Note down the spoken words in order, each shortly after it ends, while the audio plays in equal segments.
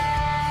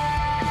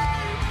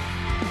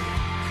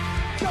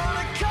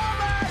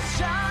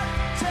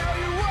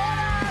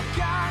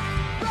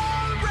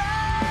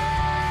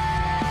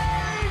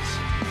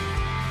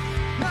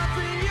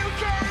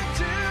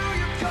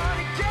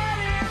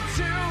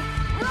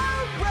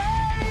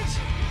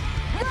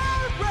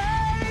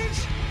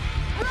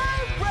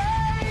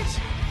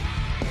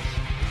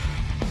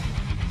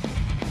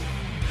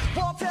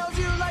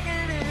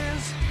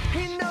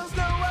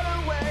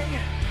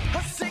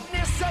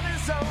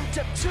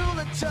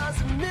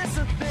doesn't miss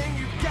a thing.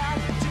 You got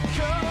to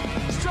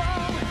come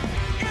strong.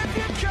 If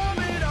you're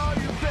coming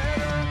on, you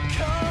better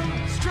come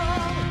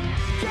strong.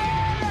 Get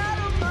out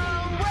of my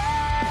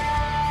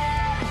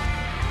way.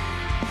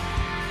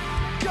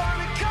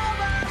 Gonna call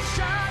my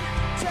shot.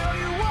 Tell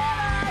you what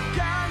I've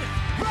got.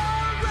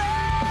 Road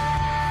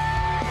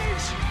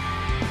rage.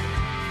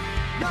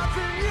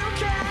 Nothing you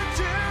can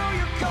do.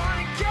 You're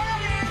gonna get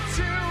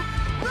into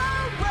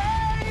road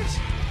rage.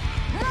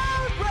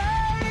 Road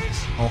rage.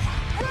 Oh.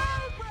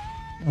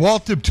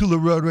 Walt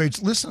Diptula, Road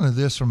Rage. Listen to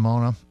this,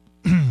 Ramona.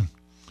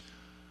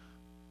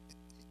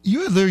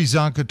 You had Larry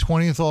Zonka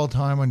 20th all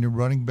time on your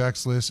running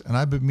backs list, and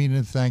I've been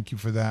meaning to thank you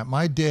for that.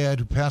 My dad,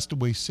 who passed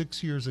away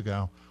 6 years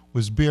ago,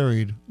 was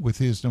buried with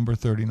his number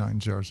 39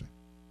 jersey.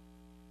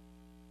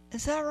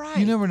 Is that right?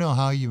 You never know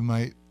how you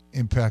might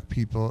impact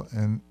people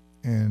and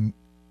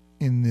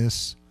in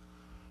this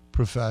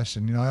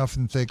profession. You know, I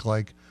often think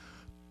like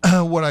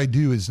what I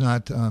do is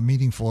not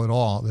meaningful at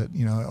all. That,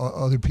 you know,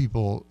 other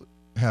people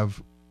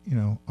have, you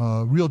know,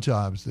 real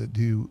jobs that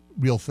do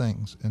real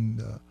things,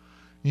 and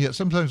yet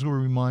sometimes we're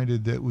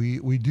reminded that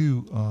we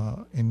do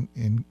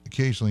and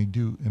occasionally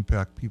do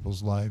impact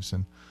people's lives,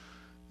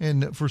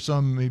 and for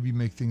some maybe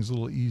make things a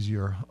little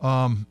easier.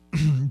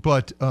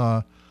 But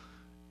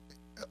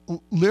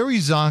Larry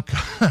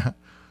Zonka,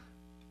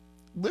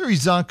 Larry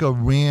Zonka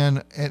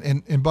ran,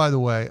 and by the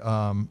way,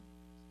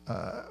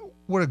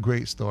 what a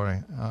great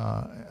story.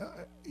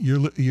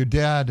 Your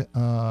dad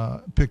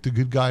picked a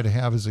good guy to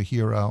have as a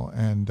hero,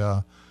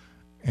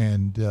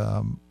 and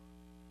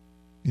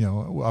you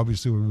know,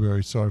 obviously we're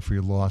very sorry for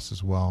your loss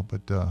as well.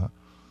 But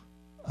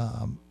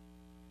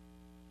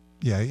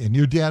yeah, and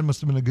your dad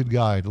must have been a good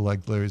guy to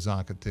like Larry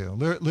Zonka too.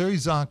 Larry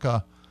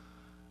Zonka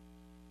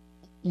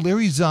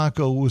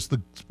was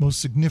the most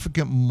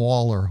significant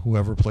mauler who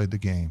ever played the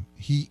game.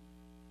 He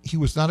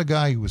was not a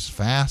guy who was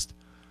fast.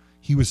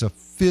 He was a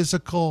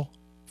physical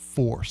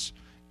force.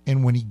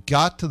 And when he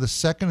got to the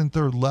second and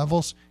third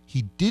levels,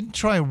 he didn't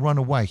try and run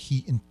away.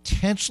 He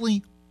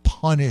intentionally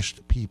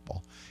punished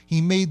people.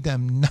 He made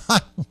them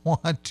not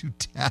want to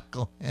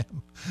tackle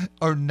him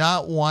or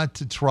not want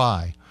to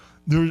try.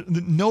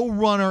 No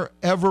runner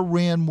ever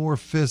ran more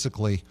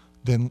physically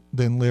than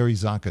Larry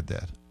Zonka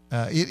did.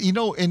 You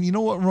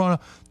know what, Rona?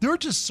 There are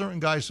just certain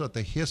guys throughout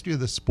the history of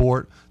the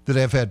sport that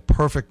have had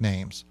perfect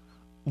names.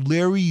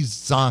 Larry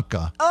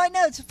Zonka. Oh, I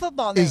know. It's a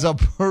football name. Is a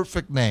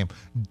perfect name.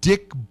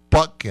 Dick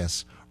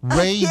Butkus.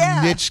 Ray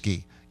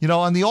Nitschke. You know,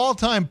 on the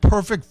all-time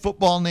perfect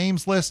football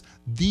names list,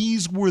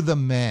 these were the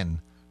men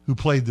who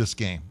played this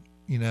game,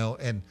 you know,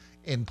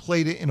 and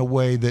played it in a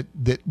way that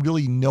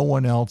really no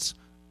one else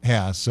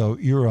has. So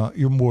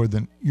you're more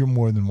than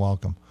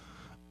welcome.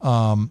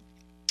 And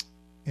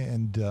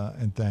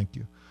thank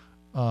you.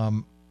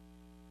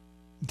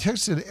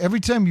 Text said, every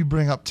time you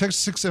bring up,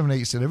 text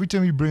 678 said, every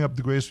time you bring up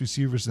the greatest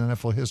receivers in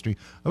NFL history,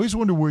 I always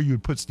wonder where you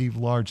would put Steve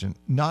Largent.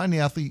 Not an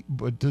athlete,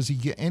 but does he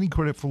get any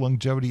credit for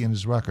longevity in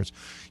his records?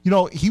 You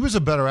know, he was a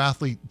better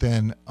athlete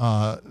than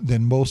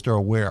most are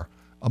aware.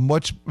 A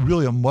much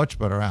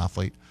better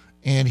athlete.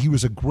 And he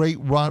was a great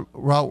route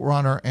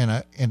runner and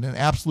an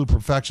absolute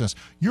perfectionist.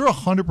 You're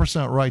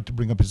 100% right to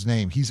bring up his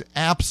name. He's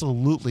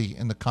absolutely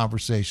in the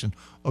conversation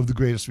of the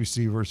greatest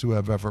receivers who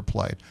have ever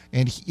played.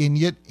 And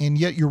yet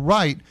you're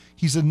right.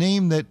 He's a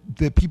name that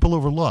people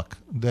overlook,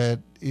 that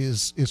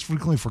is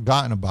frequently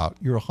forgotten about.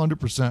 You're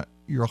 100%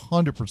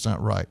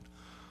 right.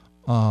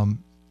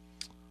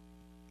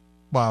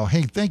 Wow.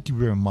 Hey, thank you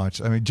very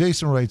much. I mean,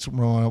 Jason writes,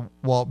 Rona,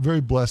 well,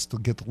 very blessed to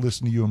get to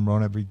listen to you and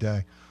Rona every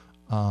day.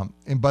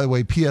 And by the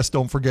way, P.S.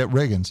 don't forget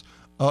Riggins.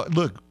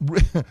 Look,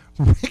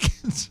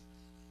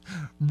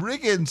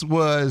 Riggins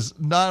was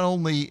not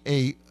only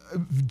a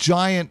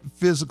giant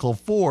physical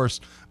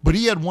force, but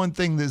he had one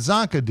thing that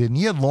Zonka didn't.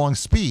 He had long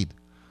speed.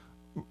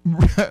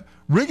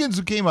 Riggins,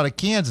 who came out of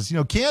Kansas, you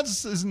know,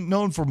 Kansas isn't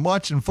known for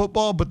much in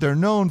football, but they're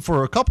known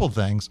for a couple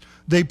things.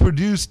 They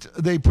produced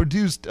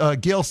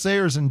Gale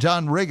Sayers and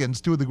John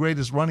Riggins, two of the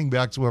greatest running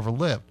backs who ever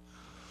lived.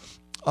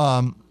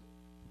 You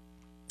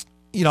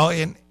know,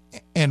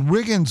 and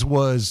Riggins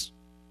was,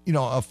 you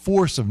know, a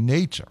force of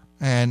nature.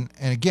 And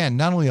again,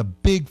 not only a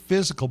big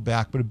physical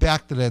back, but a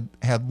back that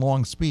had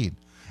long speed.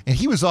 And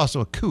he was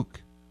also a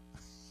kook.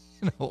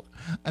 You know,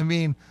 I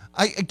mean,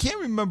 I can't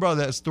remember how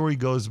that story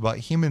goes about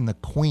him and the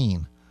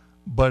Queen,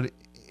 but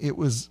it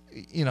was,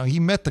 you know, he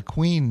met the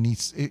Queen and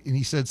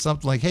he said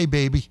something like, "Hey,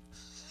 baby."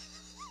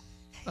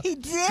 He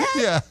did?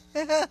 Yeah.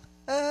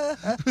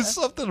 It was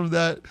something of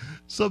that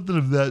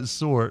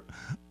sort.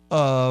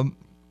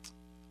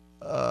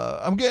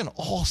 I'm getting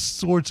all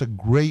sorts of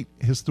great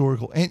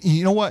historical, and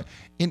you know what?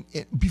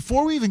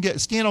 Before we even get,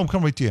 Stan, I'm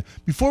coming right to you.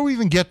 Before we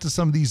even get to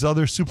some of these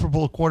other Super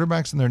Bowl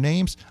quarterbacks and their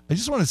names, I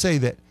just want to say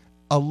that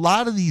a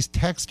lot of these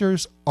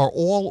texters are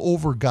all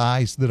over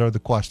guys that are the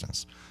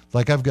questions.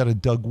 Like I've got a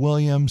Doug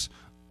Williams,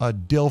 a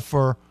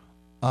Dilfer,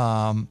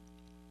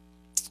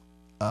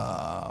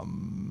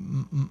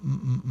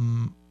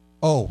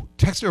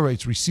 texter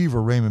rates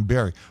receiver Raymond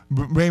Berry.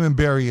 Raymond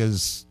Berry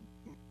is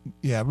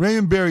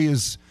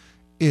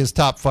is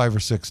top 5 or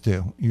 6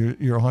 too.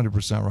 You're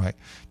 100% right.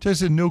 Texter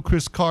said no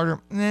Chris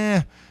Carter.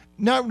 Nah,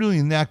 not really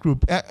in that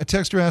group. A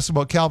texter asked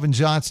about Calvin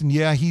Johnson.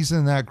 Yeah, he's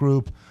in that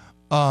group.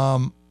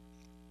 And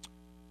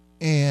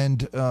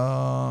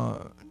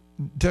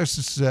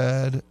Texter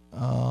said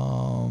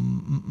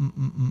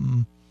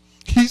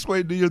he's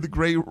waiting to hear the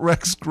great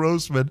Rex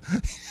Grossman.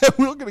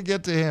 We're going to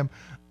get to him.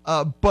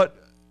 But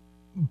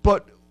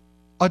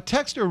a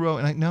texter wrote,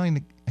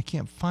 and I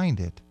can't find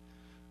it.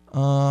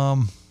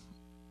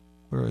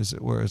 Where is it?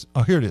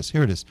 Oh, here it is.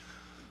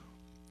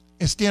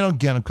 It's Dan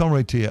again. I'm coming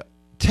right to you.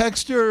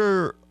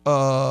 Texter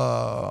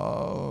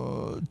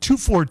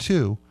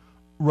 242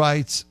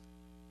 writes,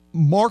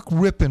 Mark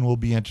Rippon will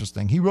be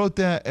interesting. He wrote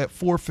that at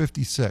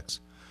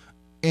 4:56.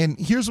 And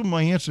here's what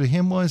my answer to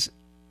him was.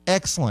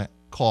 Excellent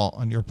call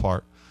on your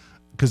part,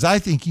 because I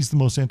think he's the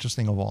most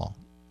interesting of all,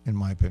 in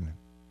my opinion.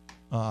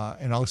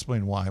 And I'll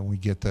explain why when we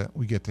get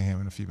to him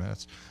in a few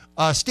minutes.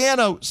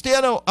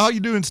 Stano, how you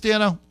doing,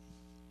 Stano?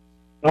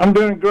 I'm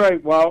doing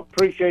great, Walt.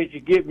 Appreciate you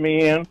getting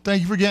me in.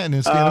 Thank you for getting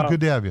in, Stano.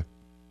 Good to have you,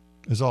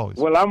 as always.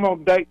 Well, I'm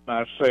going to date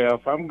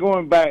myself. I'm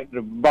going back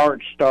to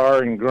Bart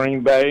Starr in Green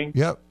Bay.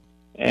 Yep.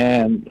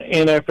 And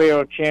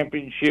NFL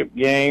championship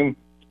game,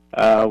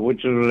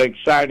 which was an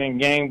exciting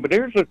game. But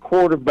there's a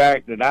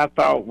quarterback that I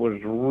thought was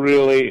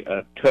really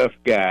a tough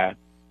guy,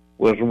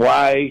 was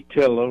Y.A.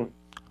 Tiller.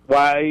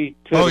 Y.A.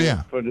 Tiller Oh,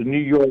 yeah. for the New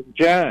York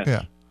Giants.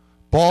 Yeah.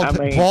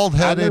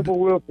 Bald-headed.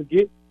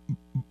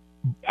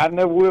 I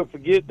never will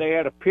forget they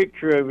had a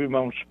picture of him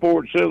on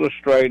Sports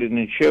Illustrated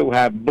and show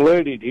how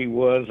bloodied he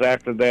was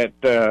after that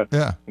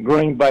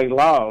Green Bay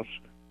loss.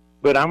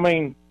 But, I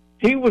mean,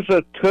 he was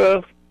a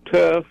tough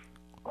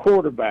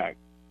quarterback.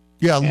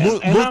 Yeah,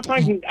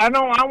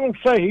 I won't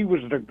say he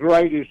was the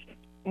greatest,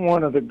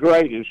 one of the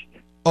greatest.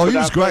 Oh, he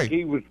was great.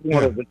 He was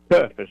one of the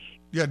toughest.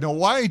 Yeah, no,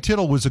 Y.A.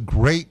 Tittle was a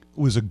great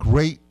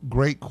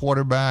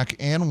quarterback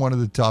and one of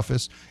the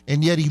toughest,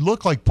 and yet he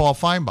looked like Paul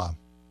Feinbaum.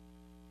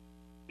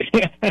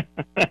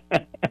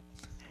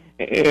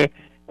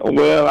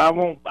 Well,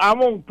 I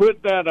won't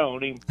put that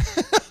on him.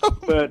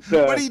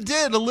 But he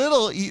did a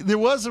little. There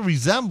was a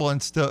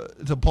resemblance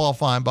to Paul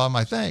Feinbaum,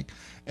 I think,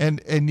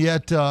 and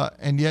yet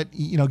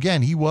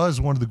again, he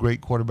was one of the great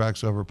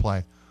quarterbacks to ever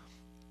play.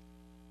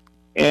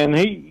 And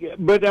he's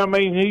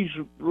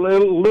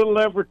little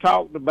ever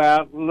talked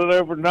about, little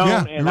ever known.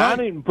 Yeah, and right. I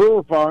didn't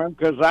pull for him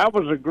because I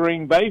was a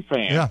Green Bay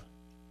fan. Yeah.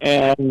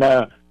 And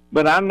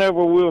but I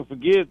never will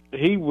forget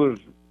he was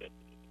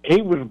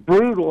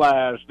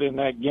brutalized in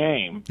that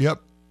game. Yep,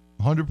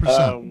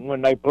 100%.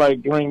 When they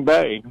played Green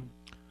Bay,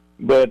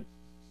 but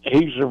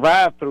he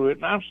survived through it,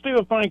 and I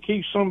still think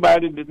he's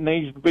somebody that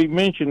needs to be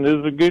mentioned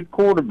as a good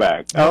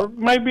quarterback, or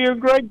maybe a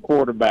great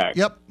quarterback.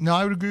 Yep. No,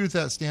 I would agree with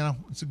that, Stano.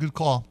 It's a good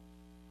call.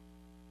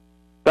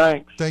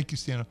 Thanks. Thank you,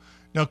 Stano.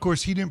 Now, of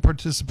course, he didn't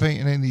participate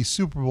in any of these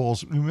Super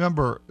Bowls.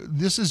 Remember,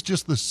 this is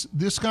just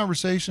this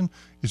conversation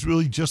is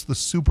really just the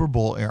Super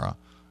Bowl era.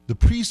 The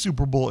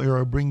pre-Super Bowl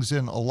era brings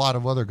in a lot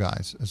of other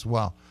guys as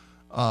well.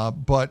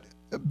 But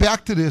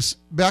back to this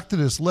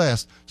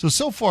list.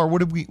 So far,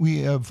 what have we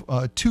have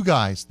two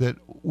guys that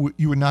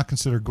you would not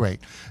consider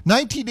great.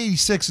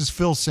 1986 is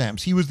Phil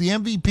Simms. He was the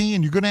MVP,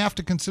 and you're going to have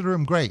to consider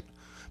him great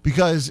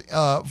because,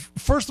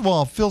 first of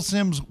all, Phil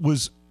Simms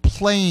was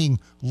playing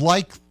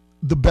like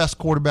the best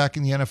quarterback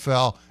in the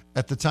NFL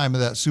at the time of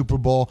that Super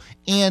Bowl.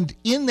 And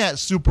in that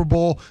Super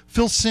Bowl,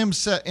 Phil Simms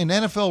set an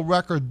NFL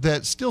record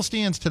that still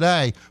stands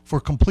today for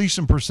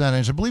completion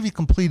percentage. I believe he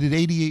completed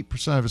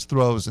 88% of his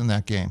throws in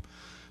that game.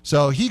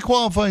 So he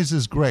qualifies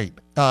as great.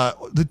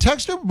 The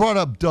texter brought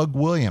up Doug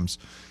Williams.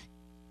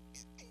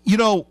 You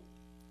know,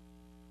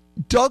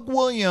 Doug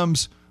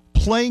Williams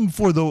playing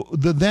for the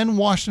then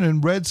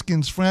Washington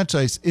Redskins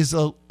franchise is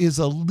a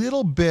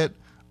little bit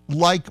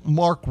like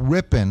Mark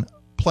Rippon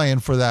playing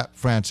for that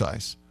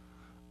franchise,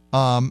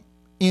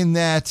 in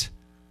that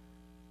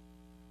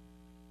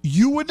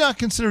you would not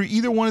consider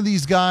either one of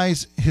these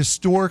guys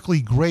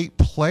historically great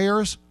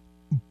players,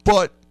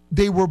 but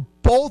they were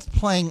both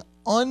playing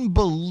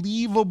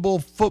unbelievable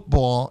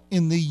football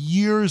in the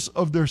years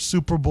of their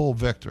Super Bowl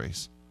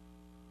victories.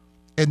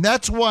 And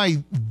that's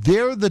why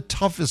they're the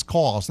toughest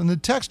calls. And the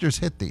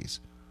texters hit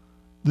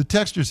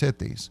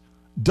these.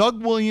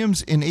 Doug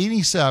Williams in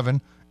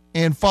 87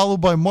 and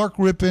followed by Mark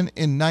Rippon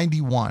in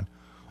 91.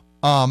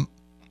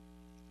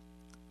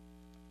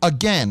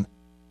 Again,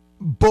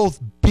 both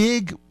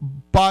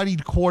big-bodied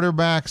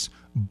quarterbacks,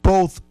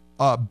 both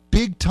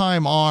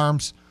big-time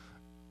arms.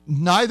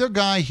 Neither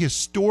guy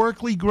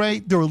historically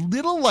great. They're a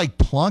little like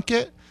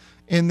Plunkett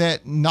in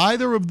that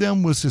neither of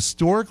them was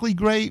historically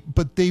great,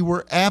 but they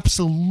were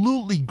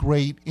absolutely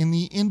great in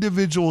the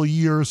individual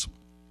years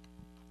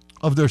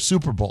of their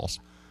Super Bowls.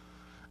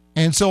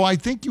 And so I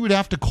think you would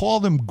have to call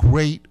them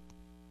great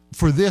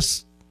for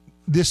this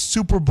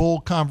Super Bowl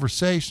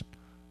conversation.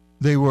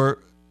 They were,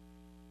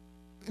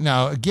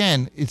 now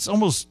again, it's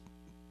almost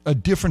a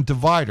different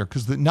divider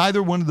because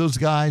neither one of those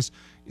guys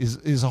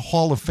is a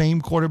Hall of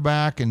Fame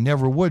quarterback and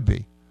never would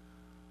be.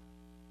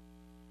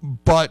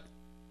 But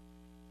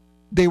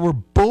they were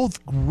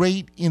both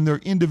great in their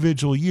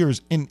individual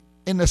years, and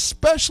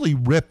especially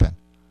Rippon.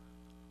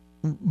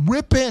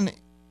 Rippon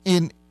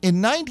in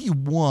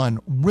 91,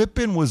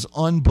 Rippon was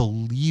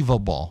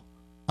unbelievable.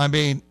 I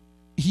mean,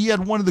 he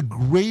had one of the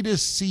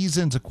greatest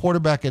seasons a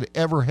quarterback had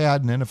ever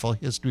had in NFL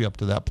history up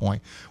to that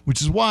point,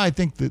 which is why I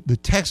think that the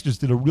Texters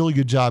did a really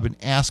good job in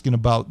asking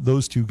about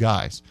those two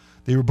guys.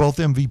 They were both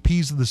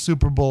MVPs of the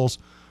Super Bowls,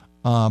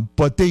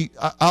 but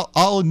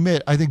I'll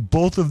admit, I think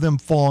both of them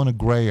fall in a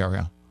gray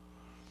area.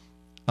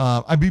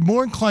 I'd be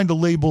more inclined to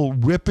label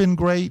Rippon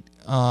great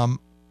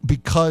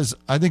because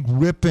I think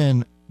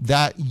Rippon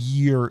that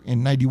year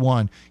in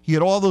 91, he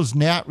had all those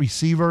Nat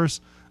receivers,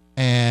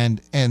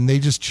 and they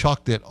just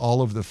chucked it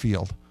all over the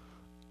field.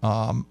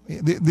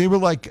 They were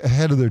like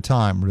ahead of their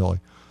time, really.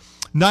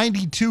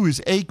 92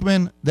 is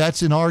Aikman.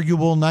 That's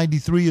inarguable.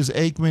 93 is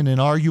Aikman,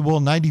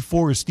 inarguable.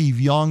 94 is Steve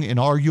Young,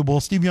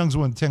 inarguable. Steve Young's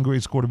one of the 10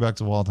 greatest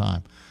quarterbacks of all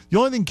time. The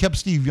only thing kept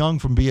Steve Young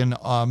from being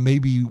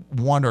maybe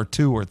 1 or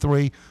 2 or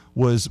 3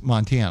 was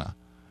Montana.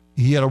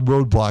 He had a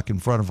roadblock in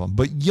front of him.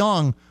 But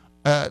Young,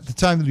 at the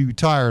time that he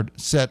retired,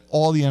 set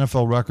all the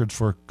NFL records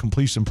for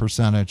completion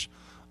percentage,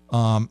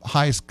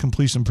 highest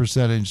completion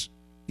percentage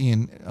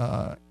in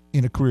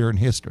a career in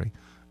history.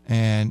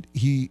 And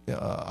he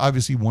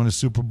obviously won a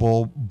Super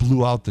Bowl,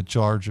 blew out the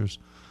Chargers.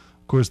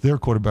 Of course, their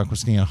quarterback was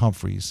Stan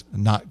Humphries,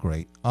 not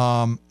great.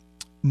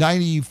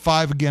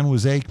 95 again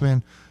was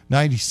Aikman.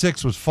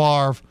 96 was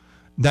Favre.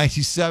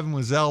 97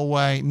 was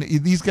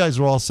Elway. These guys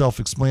are all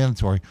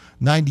self-explanatory.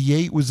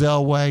 98 was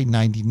Elway.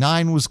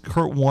 99 was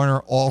Kurt Warner,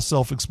 all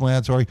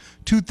self-explanatory.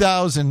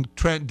 2000,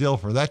 Trent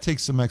Dilfer. That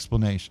takes some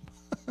explanation.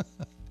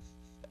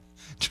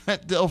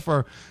 Trent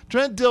Dilfer,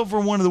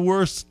 one of the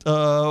worst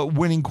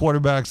winning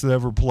quarterbacks that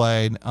ever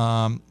played.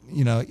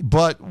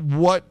 But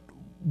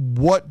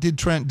what did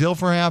Trent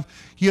Dilfer have?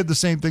 He had the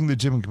same thing that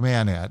Jim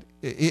McMahon had.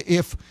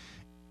 If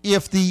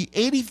the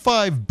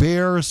 85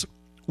 Bears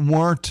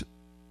weren't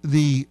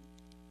the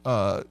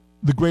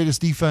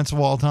greatest defense of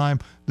all time,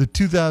 the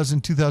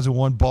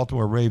 2000-2001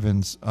 Baltimore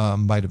Ravens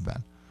might have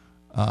been.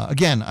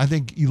 Again, I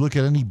think you look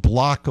at any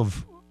block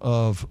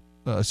of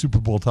Super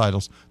Bowl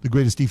titles, the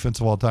greatest defense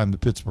of all time, the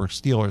Pittsburgh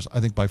Steelers,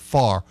 I think by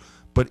far.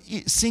 But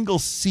single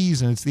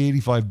season, it's the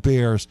 85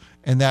 Bears,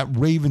 and that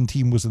Raven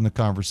team was in the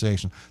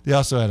conversation. They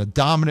also had a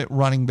dominant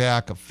running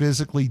back, a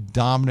physically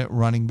dominant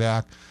running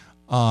back,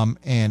 and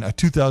a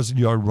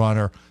 2,000-yard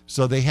runner.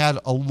 So they had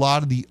a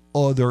lot of the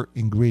other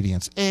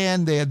ingredients,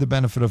 and they had the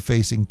benefit of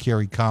facing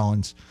Kerry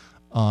Collins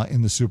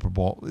in the Super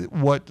Bowl.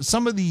 What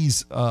some of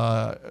these,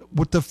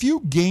 what the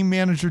few game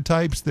manager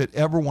types that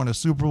ever won a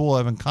Super Bowl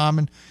have in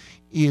common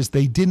is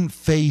they didn't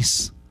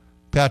face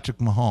Patrick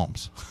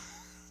Mahomes.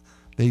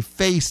 They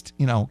faced,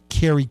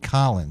 Kerry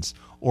Collins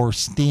or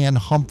Stan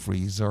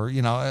Humphries or,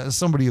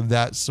 somebody of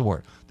that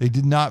sort. They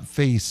did not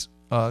face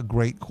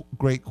great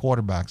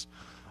quarterbacks.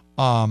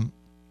 All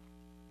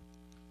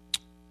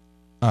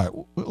right,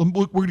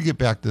 we're going to get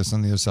back to this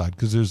on the other side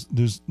because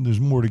there's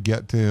more to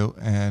get to,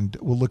 and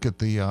we'll look at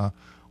the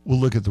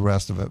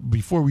rest of it.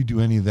 Before we do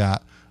any of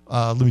that,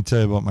 let me tell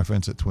you about my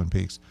friends at Twin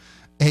Peaks.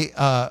 Hey,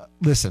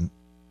 listen.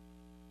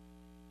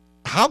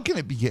 How can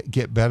it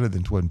get better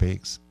than Twin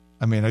Peaks?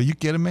 I mean, are you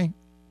kidding me?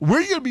 Where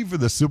are you going to be for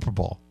the Super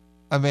Bowl?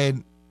 I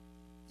mean,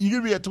 you're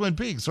going to be at Twin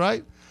Peaks,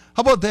 right?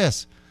 How about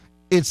this?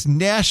 It's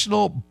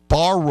National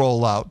Bar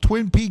Rollout.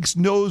 Twin Peaks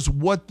knows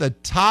what the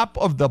top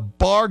of the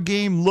bar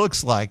game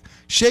looks like.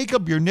 Shake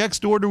up your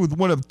next order with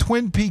one of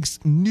Twin Peaks'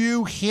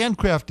 new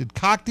handcrafted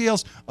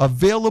cocktails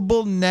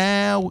available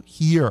now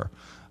here.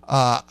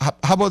 How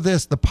about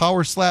this? The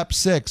Power Slap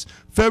 6.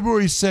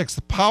 February 6th,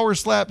 the Power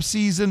Slap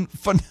season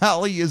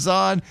finale is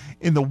on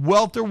in the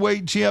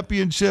welterweight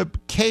championship.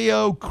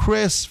 KO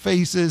Chris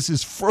faces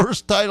his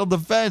first title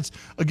defense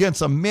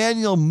against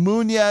Emmanuel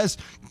Munoz.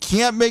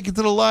 Can't make it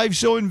to the live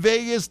show in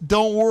Vegas?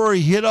 Don't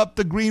worry. Hit up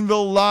the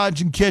Greenville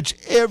Lodge and catch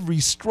every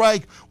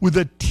strike with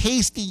a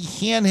tasty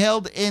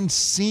handheld and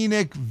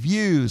scenic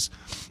views.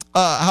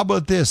 How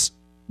about this?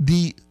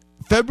 The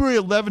February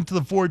 11th to the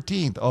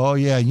 14th. Oh,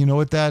 yeah, you know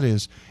what that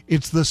is.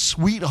 It's the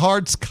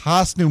Sweethearts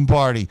Costume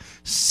Party.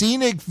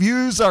 Scenic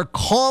Views are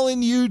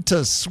calling you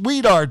to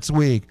Sweethearts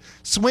Week.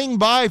 Swing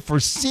by for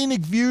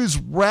scenic views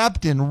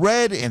wrapped in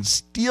red and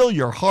steal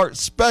your heart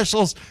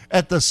specials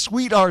at the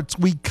Sweethearts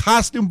Week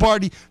Costume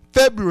Party,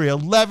 February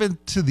 11th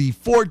to the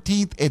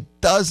 14th.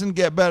 It doesn't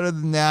get better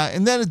than that.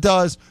 And then it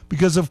does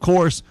because, of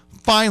course,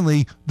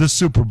 finally, the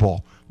Super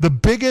Bowl. The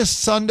biggest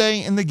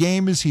Sunday in the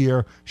game is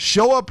here.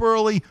 Show up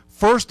early.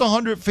 First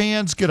 100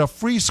 fans get a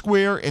free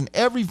square, and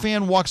every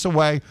fan walks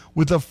away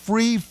with a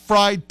free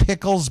fried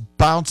pickles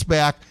bounce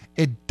back.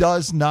 It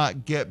does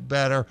not get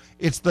better.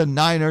 It's the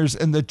Niners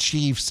and the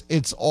Chiefs.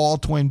 It's all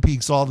Twin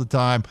Peaks all the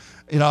time.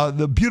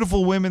 The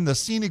beautiful women, the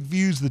scenic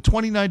views, the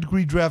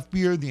 29-degree draft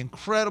beer, the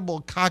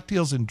incredible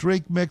cocktails and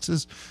drink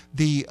mixes,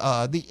 the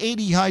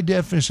 80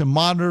 high-definition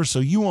monitor so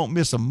you won't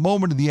miss a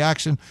moment of the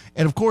action.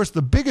 And, of course,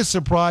 the biggest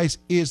surprise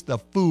is the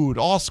food.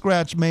 All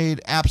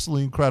scratch-made,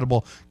 absolutely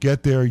incredible.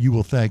 Get there. You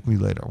will thank me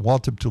later.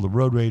 Walt Tiptula,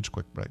 Road Rage,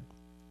 quick break.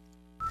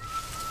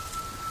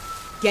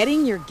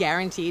 Getting your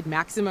guaranteed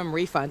maximum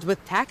refund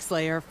with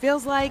TaxSlayer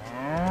feels like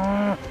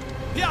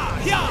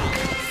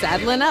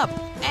saddling up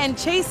and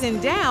chasing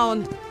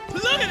down.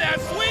 Look at that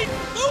sweet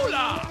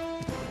moolah!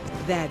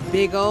 That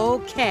big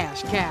old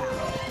cash cow.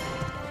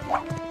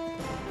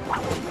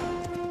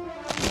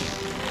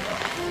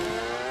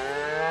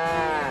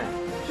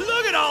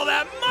 Look at all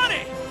that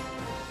money!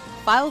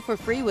 File for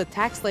free with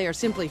TaxSlayer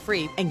Simply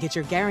Free and get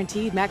your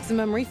guaranteed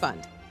maximum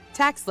refund.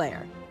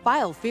 TaxSlayer.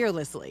 File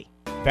fearlessly.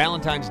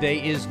 Valentine's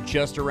Day is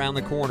just around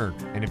the corner,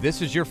 and if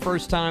this is your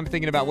first time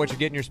thinking about what you're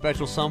getting your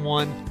special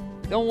someone,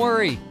 don't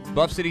worry.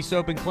 Buff City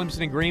Soap in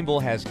Clemson and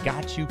Greenville has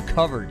got you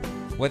covered.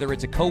 Whether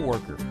it's a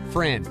coworker,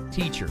 friend,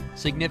 teacher,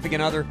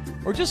 significant other,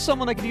 or just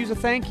someone that could use a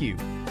thank you,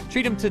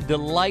 treat them to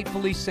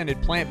delightfully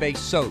scented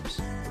plant-based soaps,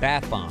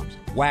 bath bombs,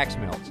 wax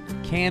melts,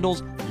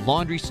 candles,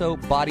 laundry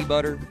soap, body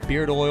butter,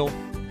 beard oil,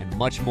 and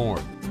much more.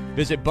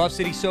 Visit Buff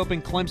City Soap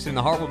in Clemson in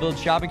the Hartwell Village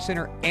Shopping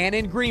Center and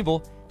in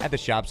Greenville at the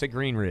shops at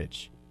Green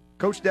Ridge.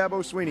 Coach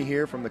Dabo Sweeney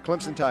here from the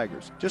Clemson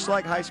Tigers. Just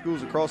like high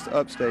schools across the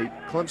upstate,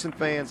 Clemson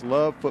fans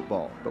love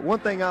football. But one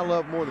thing I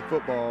love more than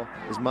football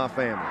is my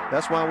family.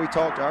 That's why we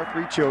talk to our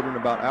 3 children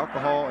about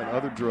alcohol and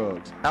other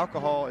drugs.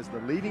 Alcohol is the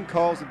leading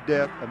cause of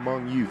death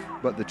among youth.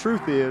 But the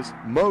truth is,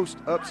 most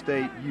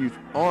upstate youth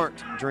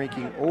aren't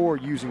drinking or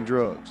using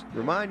drugs.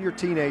 Remind your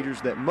teenagers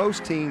that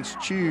most teens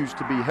choose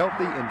to be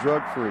healthy and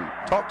drug-free.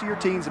 Talk to your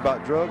teens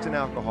about drugs and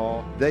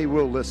alcohol. They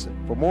will listen.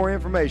 For more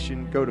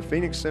information, go to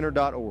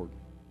phoenixcenter.org.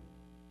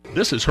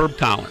 This is Herb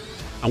Tyler.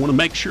 I want to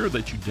make sure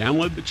that you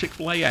download the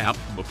Chick-fil-A app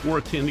before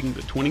attending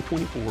the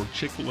 2024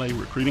 Chick-fil-A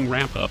Recruiting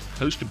Wrap-Up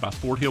hosted by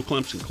Fort Hill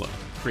Clemson Club.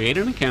 Create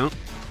an account,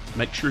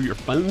 make sure your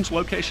phone's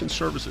location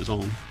service is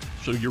on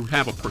so you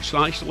have a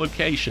precise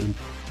location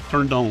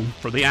turned on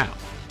for the app.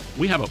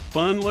 We have a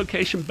fun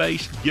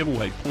location-based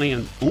giveaway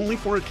planned only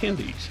for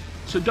attendees,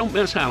 so don't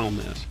miss out on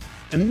this.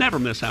 And never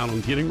miss out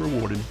on getting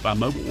rewarded by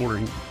mobile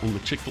ordering on the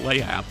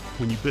Chick-fil-A app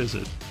when you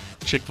visit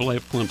Chick-fil-A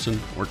of Clemson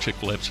or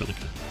Chick-fil-A of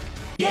Seneca.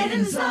 Get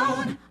in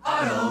zone,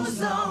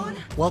 AutoZone.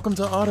 Welcome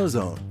to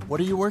AutoZone. What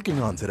are you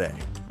working on today?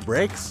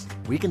 Brakes?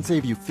 We can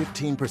save you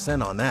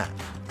 15% on that.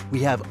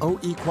 We have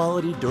OE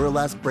quality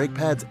Duralast brake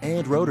pads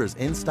and rotors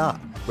in stock,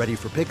 ready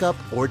for pickup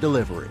or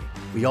delivery.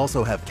 We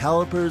also have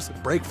calipers,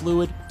 brake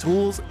fluid,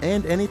 tools,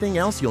 and anything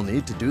else you'll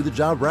need to do the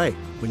job right.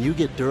 When you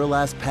get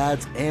Duralast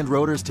pads and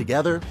rotors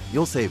together,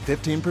 you'll save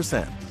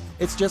 15%.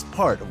 It's just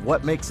part of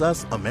what makes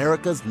us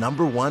America's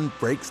 #1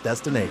 brakes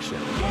destination.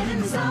 Get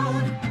in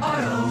zone,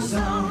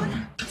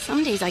 AutoZone.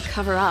 Some days I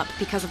cover up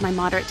because of my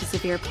moderate to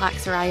severe plaque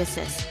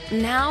psoriasis.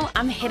 Now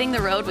I'm hitting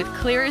the road with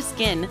clearer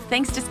skin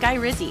thanks to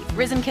Skyrizi,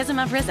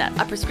 Risankizumab Riza,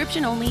 a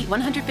prescription-only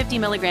 150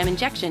 milligram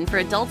injection for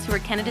adults who are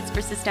candidates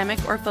for systemic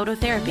or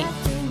phototherapy.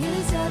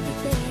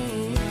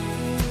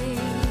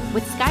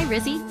 With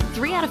Skyrizi,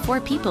 3 out of 4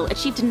 people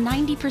achieved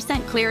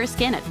 90% clearer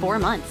skin at 4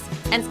 months.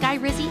 And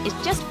Skyrizi is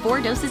just 4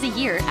 doses a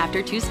year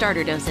after 2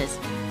 starter doses.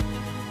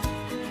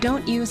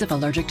 Don't use if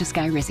allergic to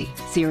Skyrizi.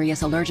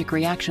 Serious allergic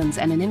reactions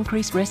and an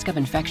increased risk of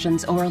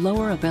infections or a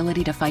lower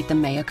ability to fight them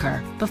may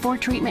occur. Before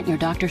treatment, your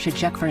doctor should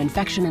check for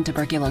infection and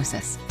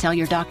tuberculosis. Tell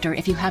your doctor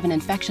if you have an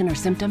infection or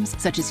symptoms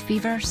such as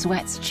fever,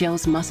 sweats,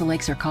 chills, muscle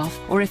aches, or cough,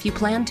 or if you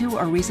plan to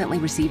or recently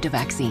received a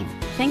vaccine.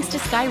 Thanks to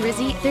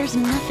Skyrizi, there's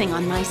nothing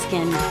on my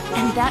skin,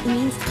 and that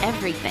means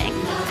everything.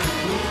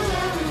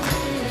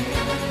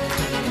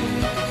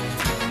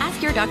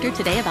 Ask your doctor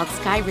today about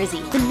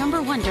Skyrizi, the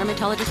 #1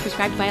 dermatologist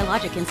prescribed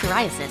biologic in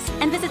psoriasis,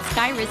 and visit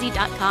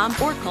skyrizi.com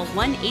or call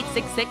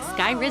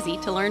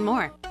 1-866-SKYRIZI to learn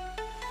more.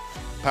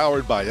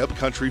 Powered by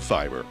Upcountry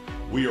Fiber.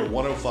 We are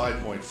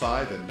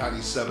 105.5 and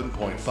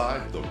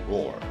 97.5 The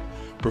Roar.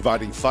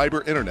 Providing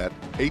fiber internet,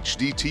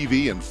 HD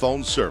TV, and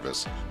phone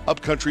service,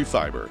 Upcountry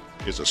Fiber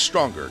is a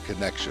stronger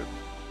connection.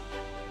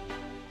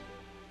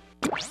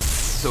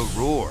 The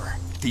Roar,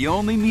 the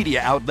only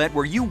media outlet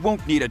where you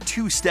won't need a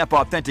 2-step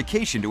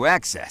authentication to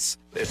access.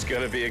 It's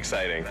gonna be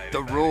exciting.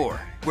 The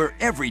Roar, where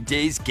every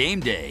day's game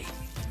day.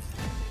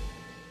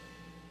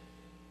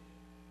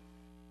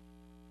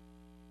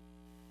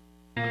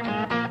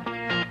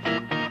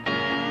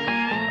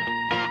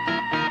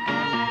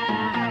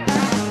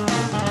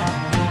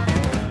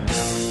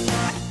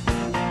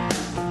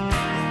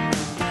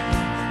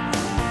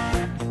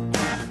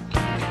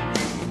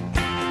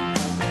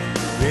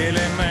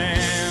 Billy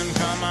man,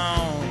 come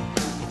on.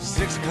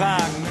 6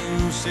 o'clock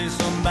news says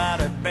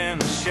somebody been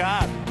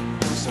shot.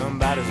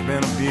 Somebody's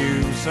been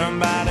abused.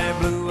 Somebody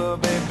blew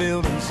up a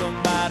building.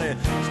 Somebody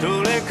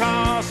stole a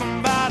car.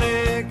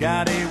 Somebody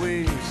got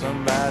away.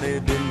 Somebody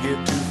didn't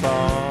get too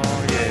far.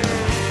 Yeah,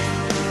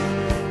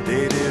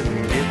 they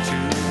didn't get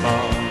too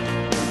far.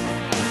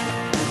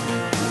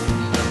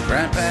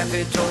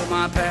 Grandpappy told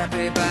my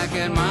pappy back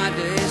in my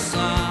day,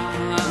 son,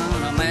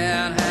 a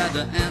man had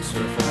to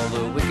answer for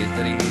the wicked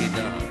that he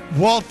done.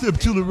 Welcome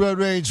to the Road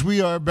Rage.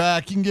 We are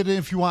back. You can get in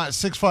if you want,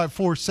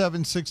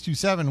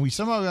 654-7627. We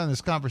somehow got in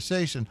this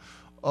conversation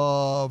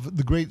of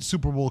the great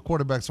Super Bowl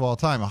quarterbacks of all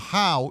time.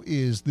 How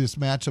is this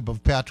matchup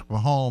of Patrick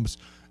Mahomes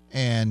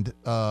and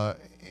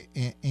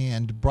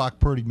Brock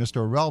Purdy, Mr.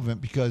 Irrelevant?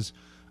 Because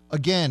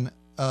again,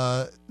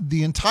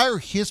 the entire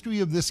history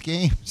of this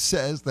game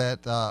says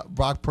that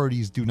Brock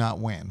Purdy's do not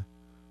win.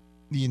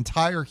 The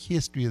entire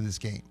history of this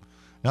game.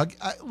 Now,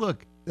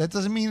 look, that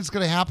doesn't mean it's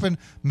going to happen.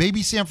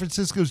 Maybe San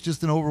Francisco's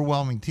just an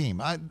overwhelming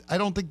team. I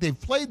don't think they've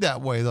played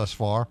that way thus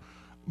far,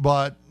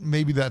 but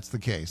maybe that's the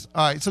case.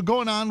 All right, so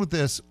going on with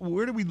this,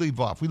 where did we leave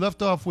off? We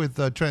left off with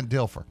Trent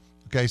Dilfer.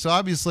 Okay, so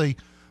obviously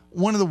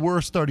one of the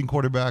worst starting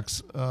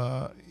quarterbacks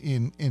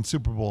in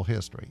Super Bowl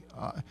history.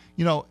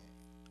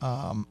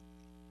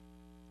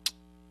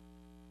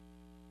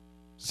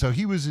 So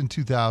he was in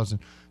 2000.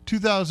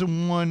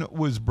 2001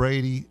 was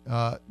Brady.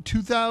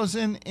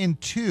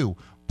 2002,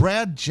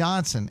 Brad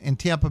Johnson in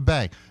Tampa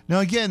Bay.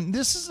 Now, again,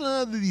 this is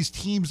another of these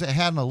teams that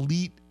had an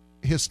elite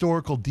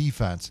historical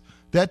defense.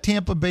 That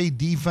Tampa Bay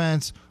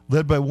defense,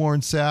 led by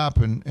Warren Sapp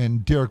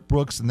and Derek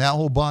Brooks and that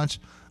whole bunch,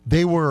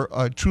 they were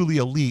truly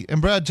elite.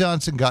 And Brad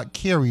Johnson got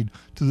carried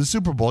to the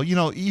Super Bowl.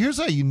 Here's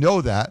how you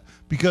know that,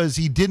 because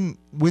he didn't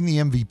win the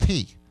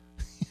MVP.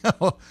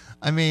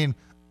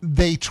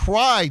 They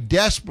tried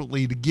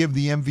desperately to give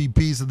the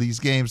MVPs of these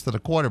games to the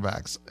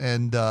quarterbacks,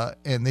 and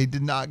they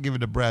did not give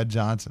it to Brad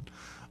Johnson.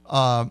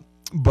 So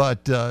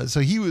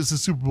he was the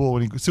Super Bowl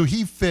winning. So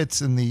he fits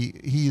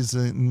he is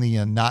in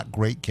the not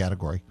great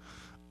category.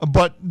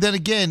 But then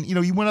again,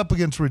 he went up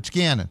against Rich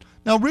Gannon.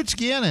 Now, Rich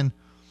Gannon,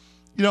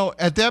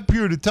 at that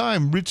period of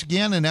time, Rich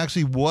Gannon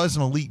actually was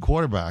an elite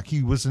quarterback.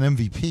 He was an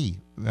MVP.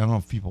 I don't know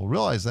if people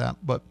realize that,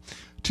 but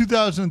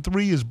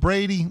 2003 is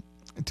Brady.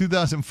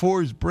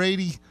 2004 is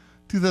Brady.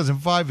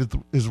 2005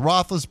 is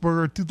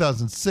Roethlisberger.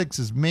 2006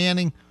 is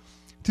Manning.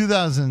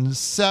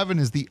 2007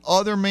 is the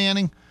other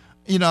Manning.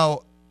 You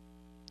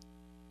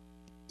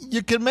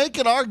can make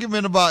an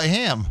argument about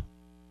him,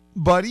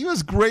 but he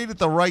was great at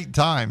the right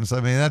times.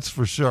 That's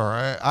for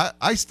sure.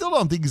 I still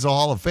don't think he's a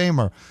Hall of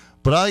Famer,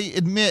 but I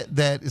admit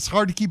that it's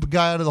hard to keep a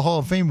guy out of the Hall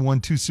of Fame who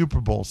won 2 Super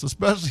Bowls,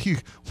 especially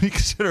when you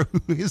consider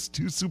who his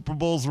 2 Super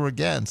Bowls were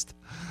against.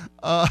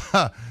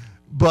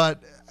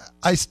 But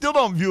I still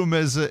don't view him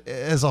as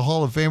a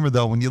Hall of Famer,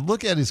 though. When you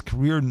look at his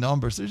career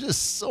numbers, there's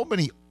just so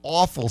many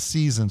awful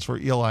seasons for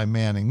Eli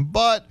Manning.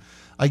 But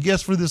I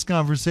guess for this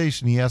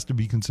conversation, he has to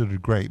be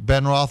considered great.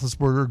 Ben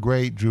Roethlisberger,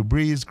 great. Drew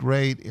Brees,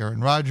 great.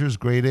 Aaron Rodgers,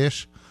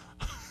 great-ish.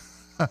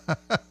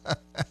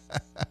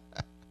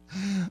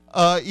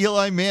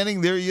 Eli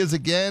Manning, there he is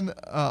again.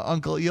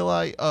 Uncle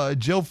Eli.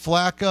 Joe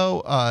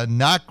Flacco,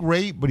 not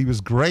great, but he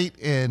was great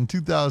in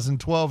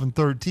 2012 and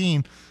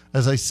 13.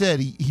 As I said,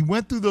 he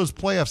went through those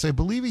playoffs. I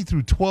believe he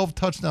threw 12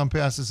 touchdown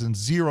passes and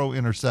 0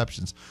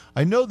 interceptions.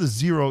 I know the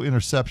 0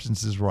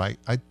 interceptions is right.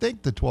 I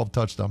think the 12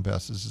 touchdown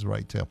passes is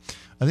right, too.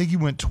 I think he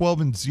went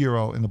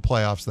 12-0 in the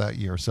playoffs that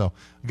year. So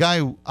a guy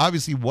who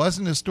obviously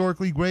wasn't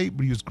historically great,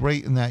 but he was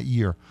great in that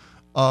year.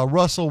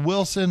 Russell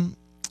Wilson,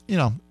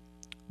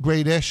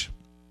 great-ish.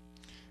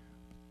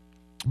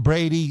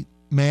 Brady,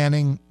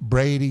 Manning,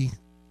 Brady.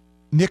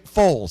 Nick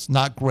Foles,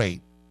 not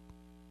great.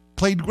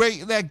 Played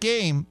great in that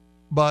game,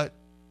 but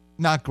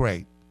not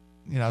great.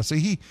 So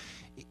he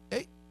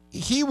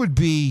would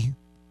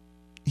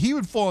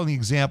fall in the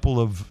example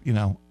of,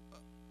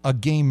 a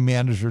game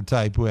manager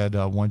type who had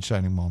one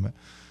shining moment.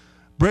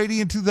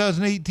 Brady in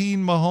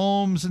 2018,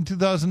 Mahomes in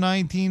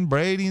 2019,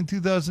 Brady in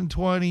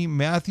 2020,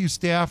 Matthew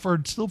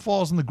Stafford still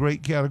falls in the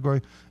great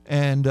category,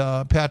 and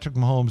Patrick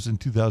Mahomes in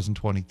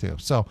 2022.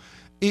 So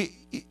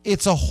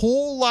it's a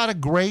whole lot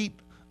of great.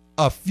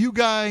 A few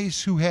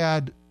guys who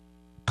had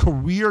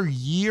career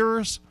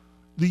years,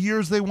 the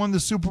years they won the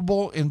Super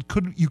Bowl, and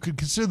you could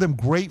consider them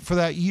great for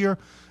that year.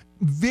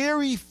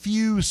 Very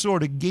few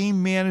sort of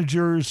game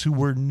managers who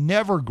were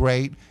never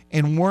great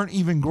and weren't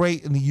even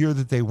great in the year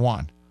that they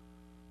won.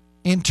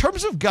 In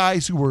terms of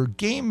guys who were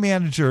game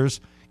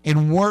managers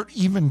and weren't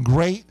even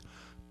great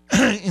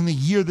in the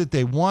year that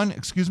they won,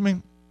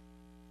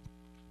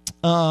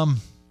 I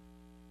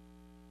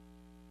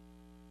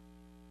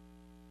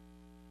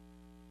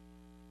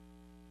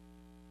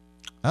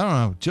don't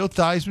know. Joe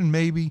Theismann,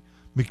 maybe.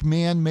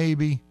 McMahon,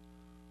 maybe.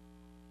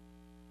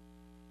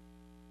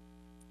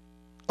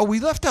 Oh, we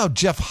left out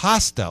Jeff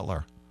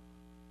Hostetler.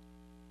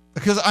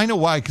 Because I know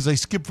why. Because I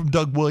skipped from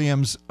Doug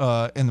Williams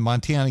in the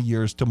Montana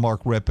years to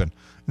Mark Rippon.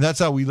 And that's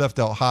how we left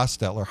out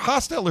Hostetler.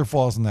 Hostetler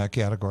falls in that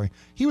category.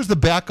 He was the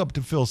backup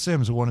to Phil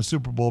Simms, who won a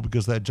Super Bowl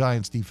because that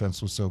Giants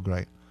defense was so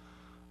great.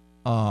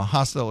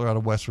 Hostetler out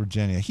of West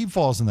Virginia. He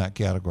falls in that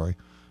category.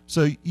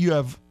 So you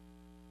have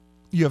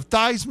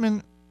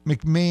Theismann,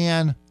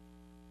 McMahon,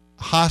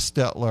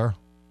 Hostetler,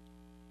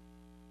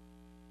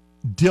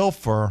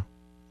 Dilfer,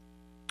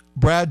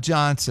 Brad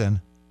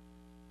Johnson,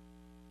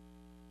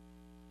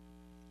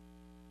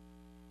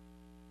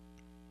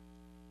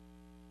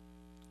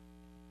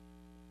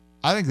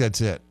 I think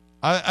that's it.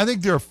 I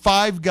think there are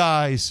 5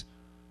 guys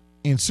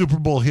in Super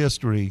Bowl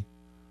history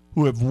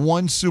who have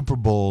won Super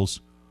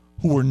Bowls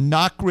who were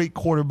not great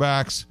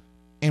quarterbacks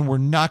and were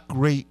not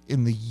great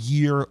in the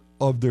year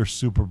of their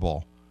Super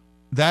Bowl.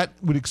 That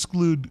would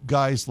exclude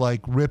guys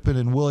like Rippon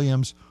and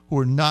Williams, who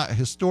are not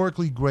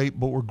historically great,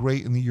 but were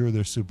great in the year of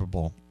their Super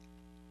Bowl.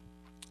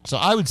 So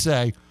I would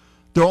say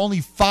there are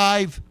only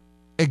 5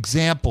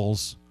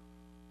 examples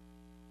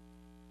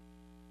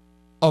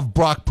of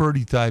Brock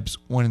Purdy types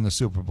winning the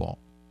Super Bowl.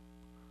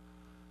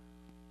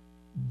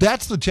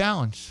 That's the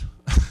challenge.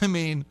 I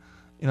mean,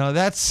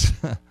 that's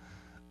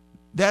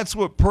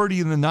what Purdy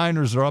and the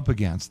Niners are up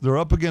against. They're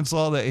up against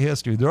all that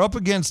history. They're up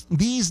against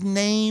these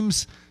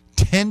names.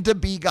 Tend to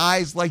be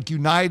guys like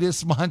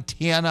Unitas,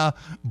 Montana,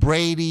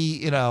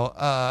 Brady,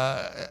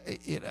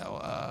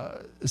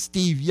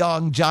 Steve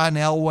Young, John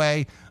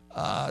Elway.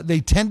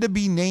 They tend to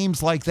be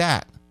names like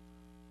that.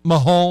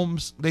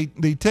 Mahomes,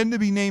 they tend to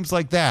be names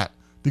like that.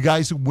 The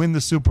guys who win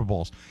the Super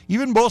Bowls.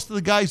 Even most of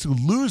the guys who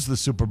lose the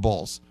Super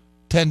Bowls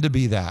tend to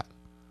be that.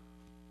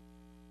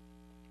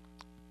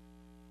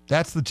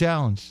 That's the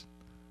challenge.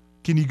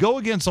 Can you go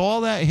against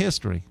all that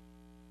history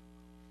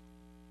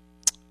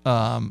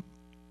and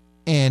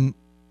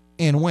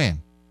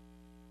win?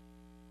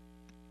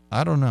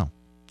 I don't know.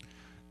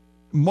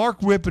 Mark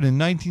Rippon in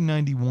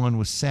 1991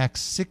 was sacked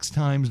 6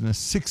 times in a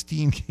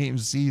 16-game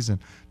season.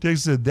 They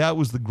said that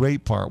was the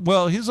great part.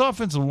 Well, his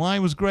offensive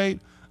line was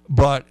great,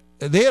 but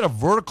they had a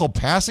vertical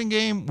passing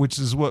game, which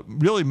is what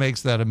really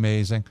makes that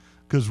amazing,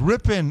 because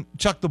Rippon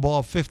chucked the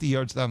ball 50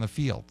 yards down the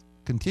field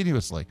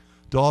continuously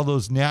to all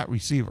those Nat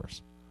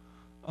receivers.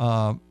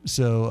 So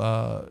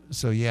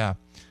yeah.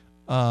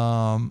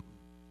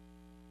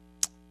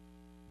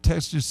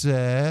 Text just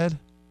said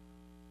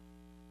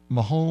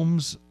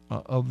Mahomes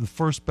of the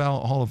first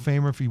ballot Hall of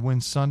Famer if he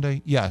wins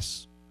Sunday.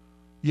 Yes.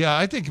 Yeah,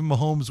 I think if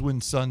Mahomes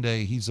wins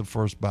Sunday, he's a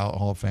first ballot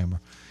Hall of Famer.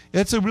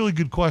 It's a really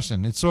good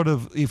question. It's sort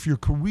of, if your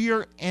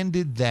career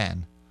ended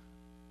then,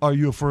 are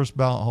you a first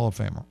ballot Hall of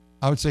Famer?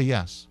 I would say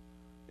yes.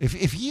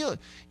 If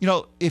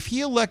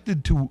he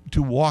elected to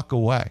walk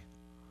away,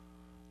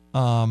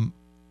 I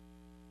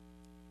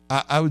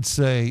would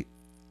say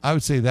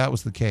that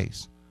was the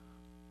case.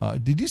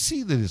 Did you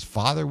see that his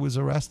father was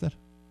arrested?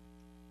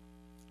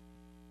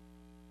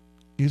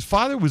 His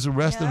father was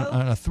arrested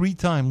on a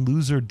 3-time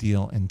loser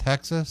deal in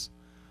Texas,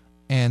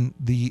 and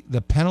the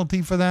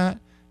penalty for that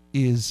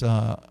is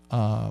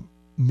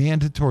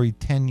mandatory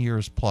 10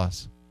 years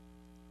plus.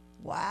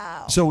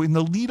 Wow. So in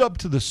the lead up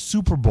to the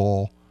Super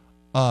Bowl,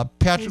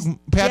 Patrick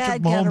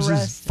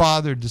Mahomes'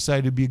 father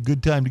decided it'd be a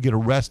good time to get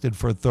arrested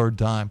for a 3rd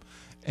time.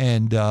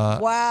 And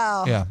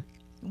wow. Yeah.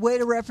 Way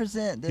to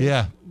represent this.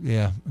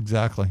 Yeah,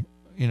 exactly.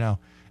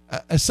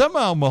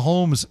 Somehow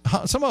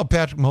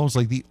Patrick Mahomes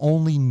like the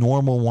only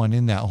normal one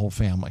in that whole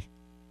family.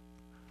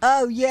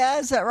 Oh, yeah,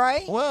 is that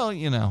right? Well,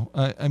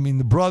 I mean,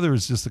 the brother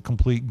is just a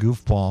complete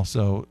goofball.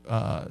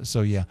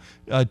 So yeah.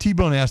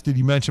 T-Bone asked, did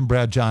you mention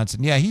Brad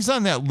Johnson? Yeah, he's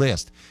on that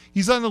list.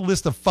 He's on the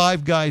list of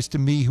 5 guys to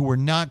me who were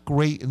not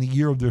great in the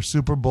year of their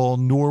Super Bowl,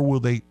 nor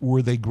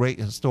were they great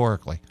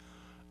historically.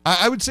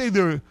 I would say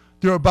there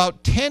are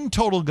about 10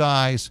 total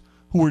guys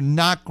who were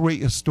not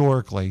great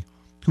historically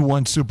who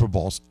won Super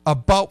Bowls.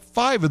 About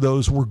 5 of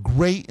those were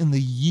great in the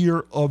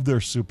year of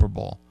their Super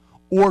Bowl,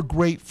 or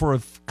great for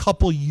a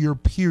couple year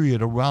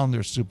period around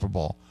their Super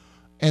Bowl.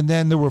 And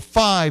then there were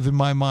 5 in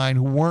my mind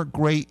who weren't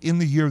great in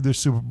the year of their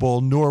Super Bowl,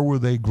 nor were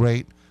they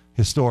great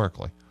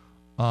historically.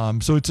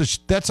 So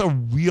that's a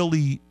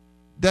really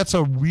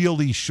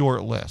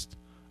short list,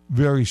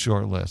 very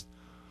short list.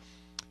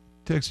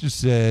 Texter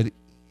said,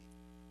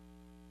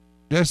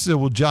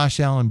 will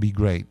Josh Allen be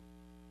great?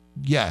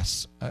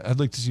 Yes.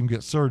 I'd like to see him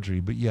get surgery,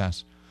 but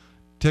yes.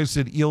 Texter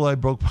said, Eli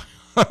broke my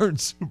heart in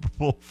Super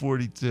Bowl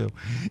 42.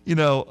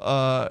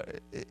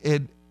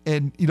 It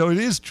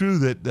is true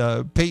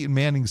that Peyton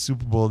Manning's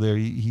Super Bowl there,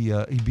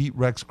 he beat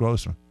Rex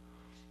Grossman.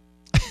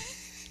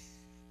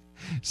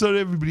 So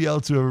did everybody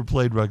else who ever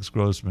played Rex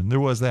Grossman. There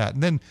was that.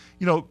 And then,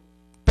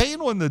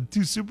 Peyton won the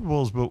 2 Super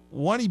Bowls, but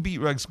one he beat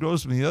Rex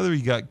Grossman, the other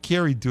he got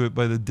carried to it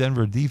by the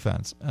Denver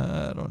defense.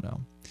 I don't know.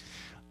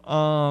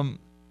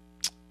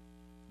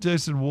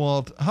 Jason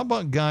Walt, how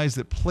about guys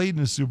that played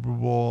in the Super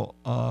Bowl?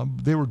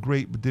 They were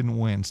great but didn't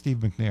win. Steve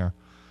McNair.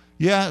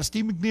 Yeah,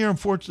 Steve McNair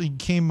unfortunately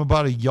came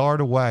about a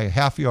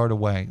half yard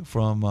away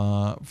from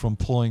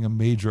pulling a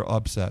major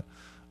upset.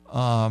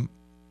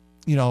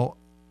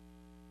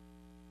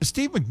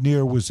 Steve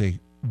McNair was a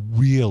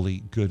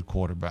really good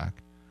quarterback.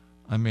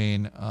 I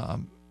mean,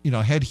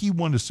 had he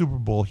won the Super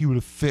Bowl, he would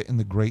have fit in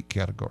the great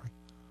category.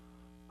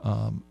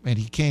 And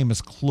he came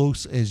as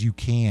close as you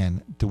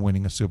can to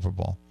winning a Super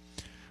Bowl.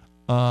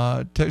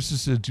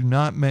 Texas says, do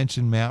not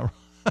mention Matt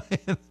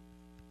Ryan.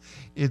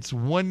 It's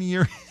 1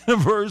 year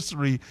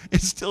anniversary.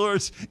 It still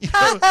hurts.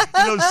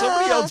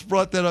 Somebody else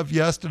brought that up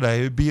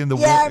yesterday. It'd be in the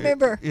I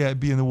remember. Yeah, it'd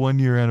be in the 1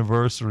 year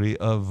anniversary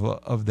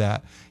of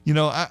that.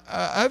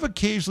 I've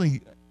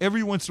occasionally,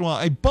 every once in a while,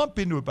 I bump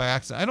into it by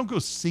accident. I don't go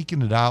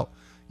seeking it out.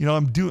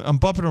 I'm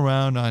bumping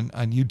around on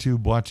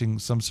YouTube watching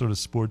some sort of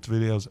sports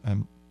videos,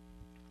 and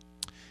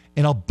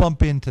I'll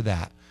bump into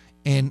that.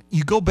 And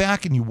you go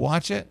back and you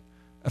watch it.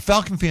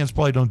 Falcon fans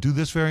probably don't do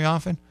this very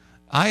often.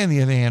 I, on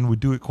the other hand, would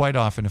do it quite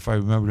often if I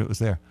remembered it was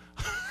there.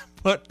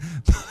 but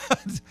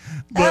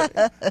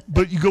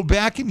you go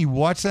back and you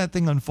watch that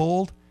thing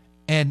unfold,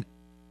 and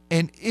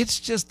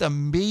it's just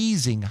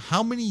amazing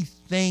how many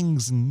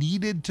things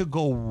needed to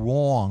go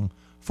wrong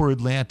for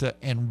Atlanta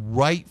and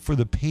right for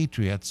the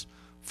Patriots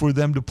for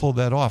them to pull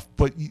that off.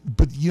 But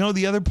you know,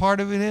 the other part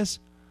of it is,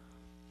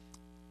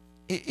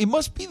 it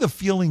must be the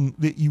feeling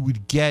that you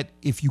would get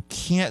if you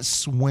can't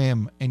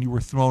swim and you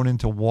were thrown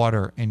into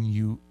water and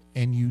you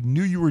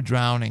knew you were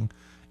drowning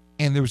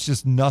and there was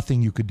just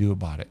nothing you could do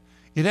about it.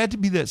 It had to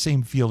be that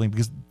same feeling,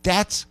 because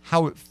that's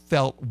how it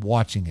felt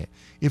watching it.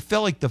 It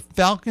felt like the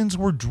Falcons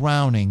were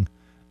drowning,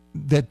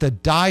 that the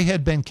die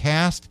had been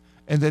cast,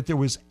 and that there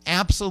was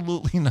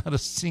absolutely not a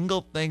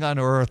single thing on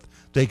earth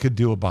they could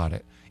do about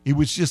it. It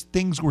was just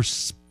things were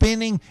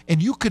spinning,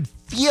 and you could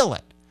feel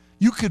it.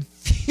 You could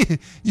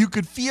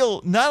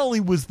feel not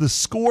only was the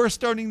score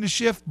starting to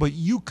shift, but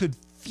you could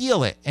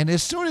feel it. And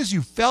as soon as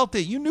you felt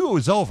it, you knew it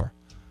was over.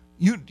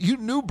 You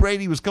knew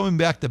Brady was coming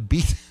back to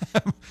beat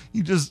them.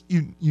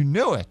 You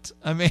knew it.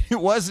 I mean, it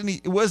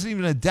wasn't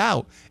even a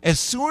doubt. As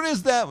soon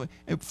as that,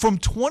 from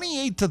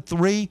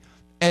 28-3,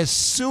 as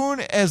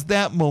soon as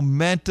that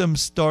momentum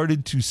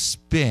started to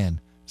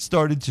spin,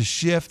 started to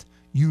shift,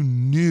 you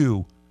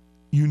knew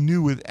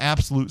with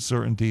absolute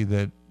certainty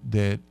that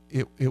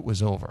it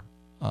was over.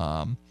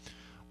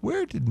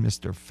 Where did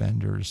Mr.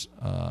 Fender's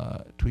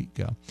tweet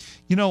go?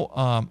 You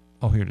know,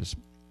 here it is.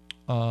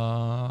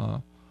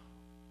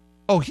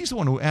 He's the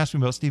one who asked me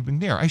about Steve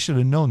McNair. I should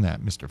have known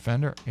that, Mr.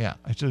 Fender. Yeah,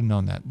 I should have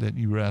known that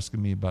you were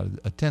asking me about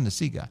a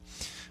Tennessee guy.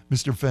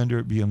 Mr.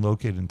 Fender being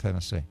located in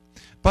Tennessee.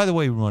 By the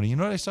way, Ronnie, you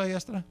know what I saw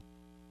yesterday?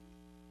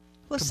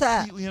 What's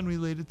that? Completely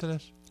unrelated to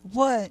this.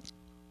 What?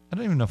 I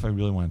don't even know if I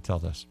really want to tell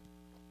this.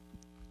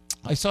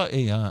 I saw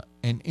an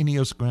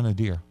Ineos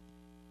Grenadier.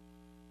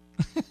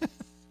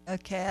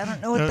 Okay, I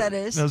don't know what that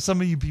is. Now, some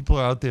of you people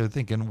are out there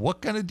thinking, what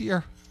kind of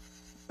deer?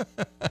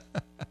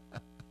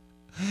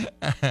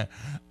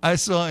 I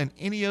saw an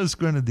Ineos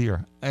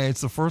Grenadier. It's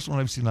the first one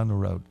I've seen on the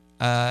road.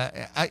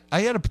 I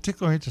had a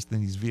particular interest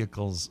in these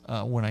vehicles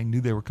when I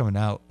knew they were coming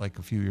out like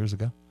a few years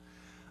ago,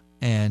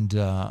 and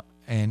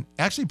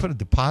actually put a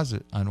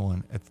deposit on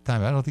one at the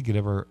time. I don't think I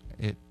don't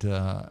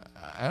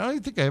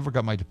even think I ever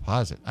got my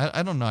deposit.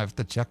 I don't know. I have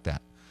to check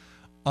that.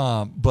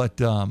 But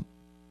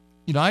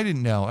you know, I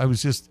didn't know.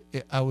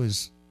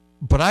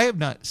 But I have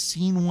not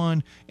seen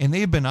one, and they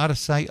have been out of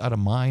sight, out of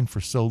mind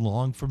for so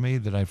long for me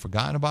that I've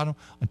forgotten about them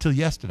until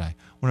yesterday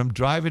when I'm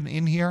driving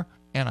in here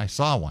and I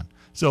saw one.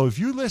 So if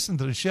you listen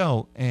to the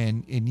show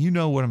and you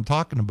know what I'm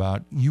talking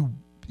about, you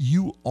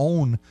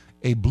own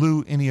a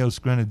blue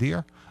Ineos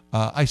Grenadier.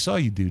 I saw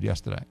you, dude,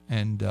 yesterday,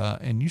 and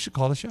you should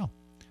call the show.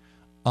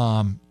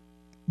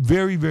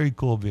 Very, very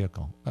cool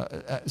vehicle.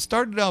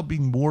 Started out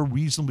being more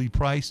reasonably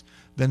priced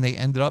than they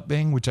ended up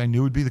being, which I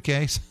knew would be the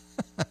case.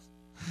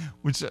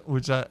 which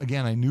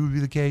again I knew would be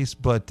the case,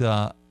 but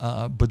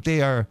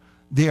they are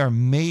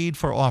made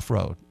for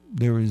off-road.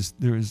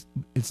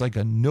 It's like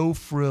a no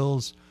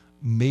frills,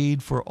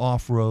 made for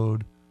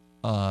off-road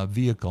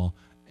vehicle,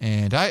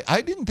 and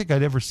I didn't think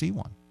I'd ever see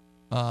one,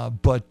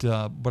 but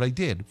I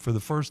did for the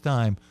first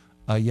time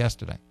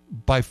yesterday.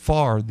 By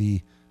far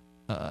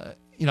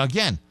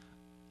again,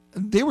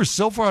 they were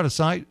so far out of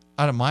sight,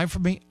 out of mind for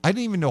me. I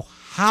didn't even know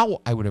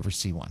how I would ever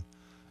see one,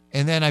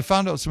 and then I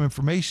found out some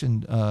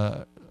information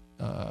in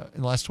the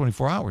last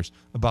 24 hours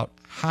about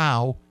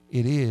how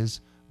it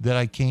is that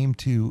I came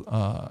to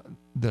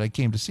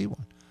see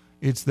one.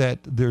 It's that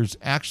there's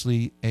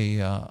actually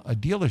a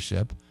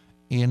dealership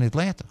in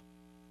Atlanta.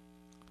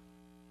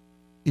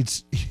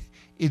 It's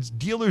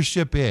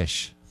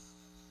dealership-ish.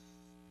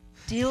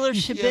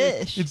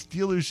 Dealership-ish. Yeah,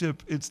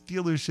 it's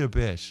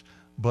dealership-ish.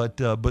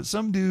 But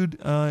some dude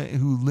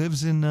who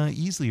lives in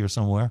Easley or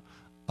somewhere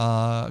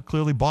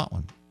clearly bought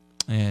one.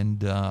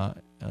 And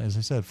as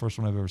I said, first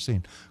one I've ever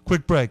seen.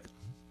 Quick break.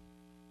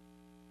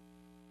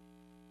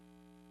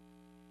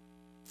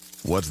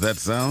 What's that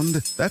sound?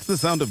 That's the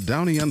sound of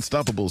Downy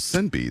Unstoppable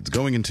scent beads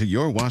going into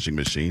your washing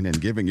machine and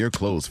giving your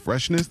clothes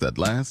freshness that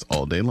lasts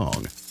all day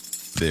long.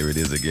 There it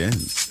is again.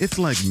 It's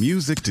like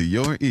music to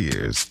your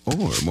ears,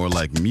 or more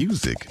like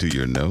music to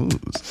your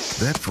nose.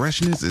 That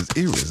freshness is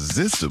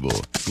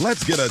irresistible.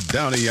 Let's get a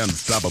Downy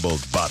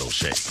Unstoppables bottle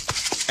shake.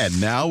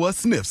 And now a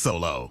sniff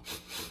solo.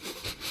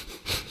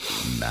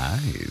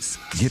 Nice.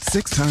 Get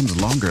 6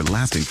 times longer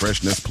lasting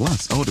freshness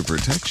plus odor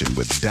protection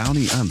with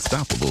Downy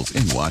Unstoppables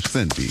in-wash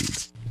scent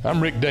beads. I'm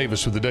Rick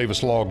Davis with the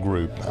Davis Law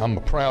Group. I'm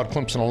a proud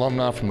Clemson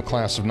alumni from the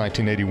class of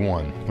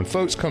 1981. When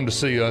folks come to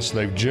see us,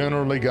 they've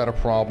generally got a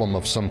problem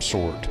of some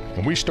sort,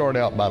 and we start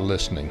out by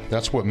listening.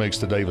 That's what makes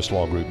the Davis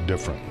Law Group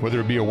different. Whether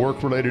it be a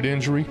work-related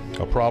injury,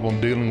 a problem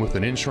dealing with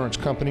an insurance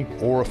company,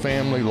 or a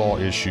family law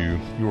issue,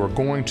 you are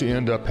going to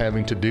end up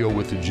having to deal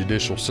with the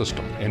judicial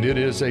system, and it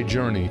is a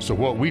journey. So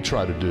what we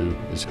try to do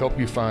is help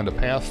you find a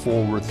path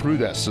forward through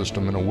that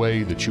system in a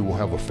way that you will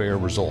have a fair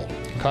result.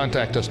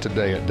 Contact us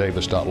today at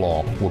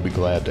davis.law. We'll be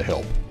glad to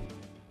help.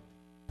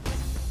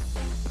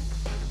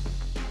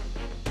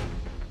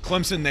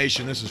 Clemson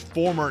Nation, this is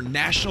former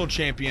national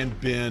champion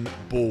Ben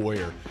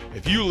Boulware.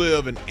 If you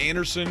live in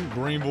Anderson,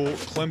 Greenville,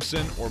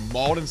 Clemson, or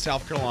Malden,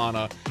 South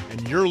Carolina,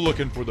 and you're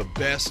looking for the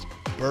best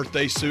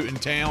birthday suit in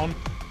town,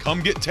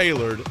 come get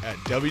tailored at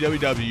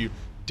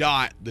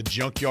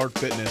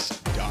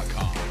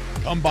www.thejunkyardfitness.com.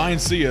 Come by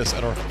and see us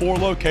at our 4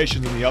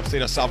 locations in the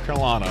upstate of South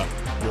Carolina.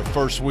 Your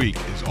first week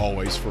is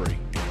always free.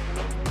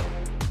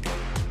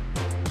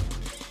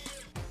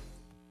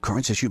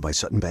 Cards issued by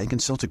Sutton Bank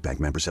and Celtic Bank,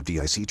 members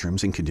FDIC.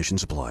 Terms and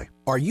conditions apply.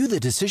 Are you the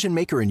decision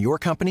maker in your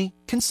company?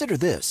 Consider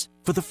this.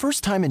 For the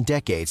first time in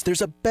decades,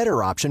 there's a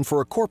better option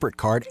for a corporate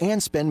card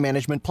and spend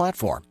management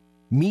platform.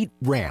 Meet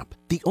Ramp,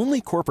 the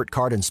only corporate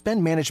card and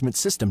spend management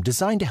system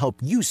designed to help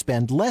you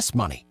spend less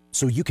money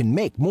so you can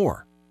make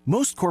more.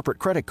 Most corporate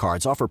credit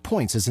cards offer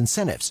points as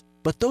incentives,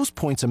 but those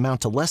points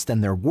amount to less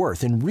than their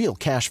worth in real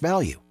cash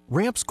value.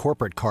 Ramp's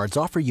corporate cards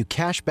offer you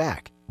cash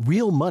back,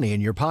 real money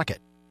in your pocket.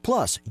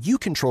 Plus, you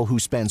control who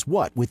spends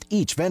what with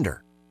each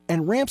vendor.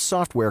 And Ramp's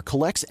software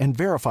collects and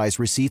verifies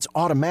receipts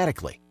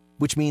automatically,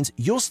 which means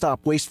you'll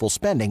stop wasteful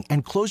spending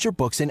and close your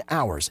books in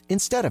hours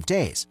instead of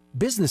days.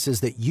 Businesses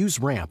that use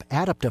Ramp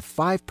add up to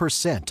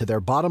 5% to their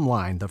bottom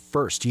line the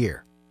first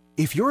year.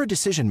 If you're a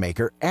decision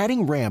maker,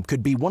 adding Ramp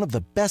could be one of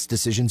the best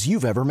decisions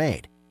you've ever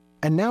made.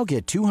 And now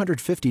get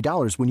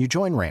 $250 when you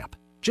join Ramp.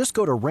 Just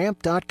go to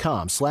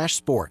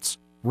ramp.com/sports.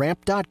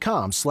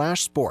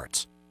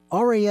 ramp.com/sports.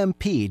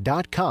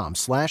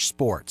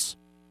 ramp.com/sports.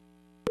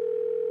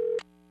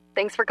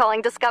 Thanks for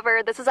calling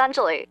Discover. This is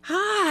Anjali.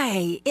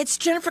 Hi, it's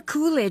Jennifer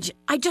Coolidge.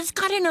 I just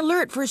got an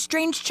alert for a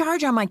strange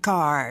charge on my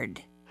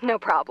card. No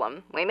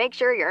problem. We make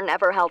sure you're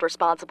never held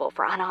responsible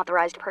for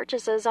unauthorized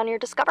purchases on your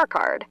Discover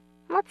card.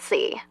 Let's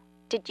see.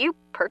 Did you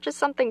purchase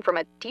something from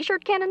a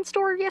t-shirt cannon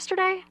store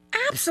yesterday?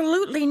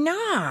 Absolutely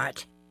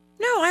not.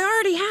 No, I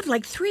already have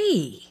like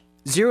 3.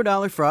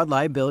 $0 fraud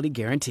liability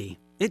guarantee.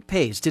 It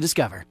pays to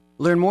Discover.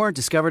 Learn more at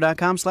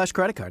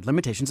discover.com/credit card.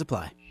 Limitations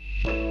apply.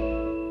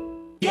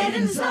 Get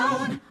in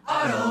zone,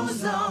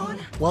 AutoZone.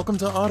 Welcome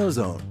to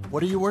AutoZone.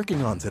 What are you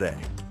working on today?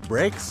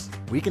 Brakes?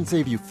 We can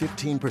save you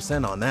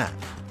 15% on that.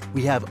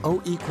 We have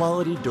OE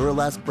quality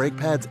Duralast brake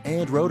pads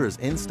and rotors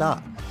in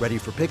stock, ready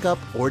for pickup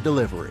or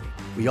delivery.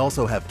 We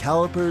also have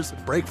calipers,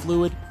 brake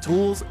fluid,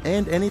 tools,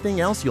 and anything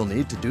else you'll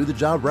need to do the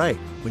job right.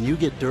 When you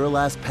get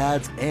Duralast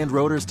pads and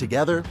rotors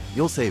together,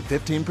 you'll save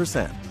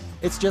 15%.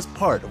 It's just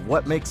part of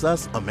what makes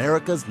us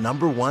America's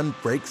 #1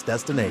 brakes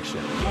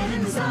destination. Get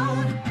in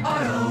zone,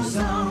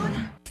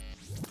 AutoZone.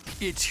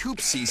 It's hoop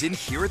season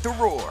here at The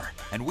Roar,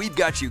 and we've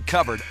got you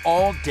covered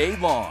all day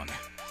long.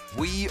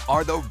 We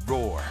are The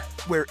Roar,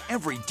 where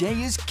every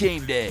day is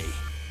game day.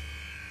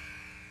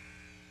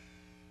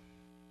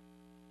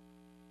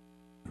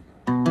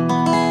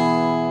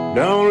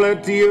 Don't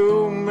let the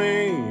old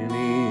man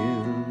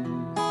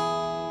in.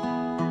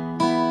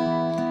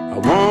 I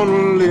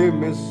wanna live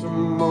me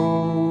some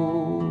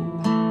more.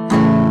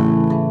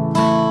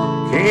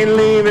 Can't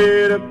leave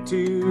it up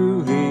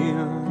to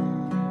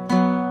him.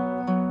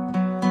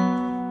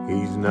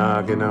 He's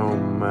knocking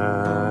on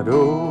my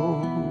door.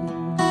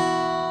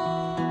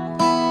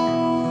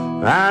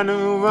 I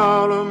knew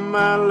all of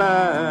my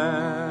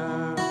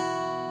life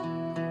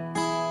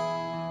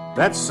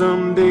that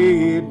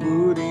someday it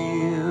would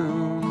end.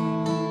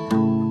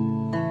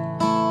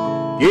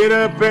 Get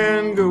up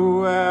and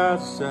go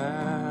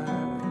outside.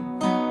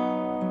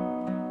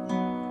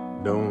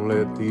 Don't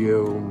let the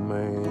old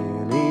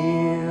man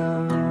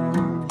in.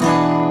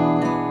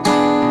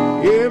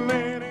 Yeah,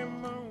 man.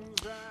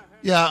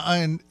 Yeah,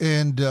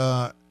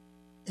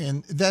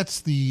 and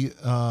that's the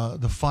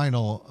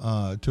final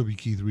Toby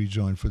Keith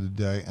rejoin for the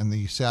day, and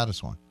the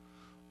saddest one.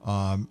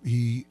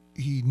 He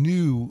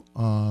knew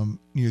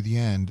near the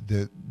end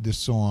that this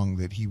song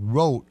that he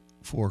wrote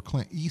for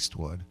Clint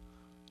Eastwood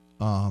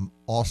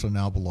also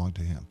now belonged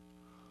to him,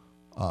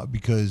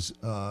 because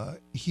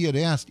he had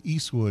asked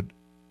Eastwood,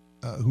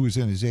 who was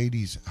in his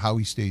 80s, how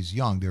he stays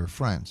young. They were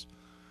friends.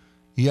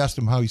 He asked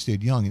him how he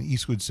stayed young, and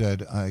Eastwood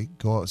said, "I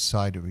go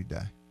outside every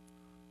day.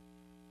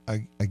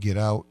 I get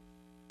out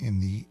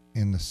in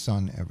the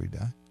sun every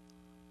day.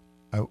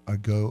 I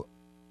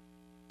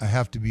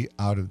have to be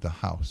out of the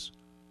house.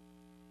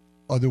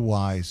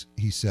 Otherwise,"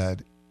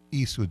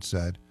 Eastwood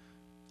said,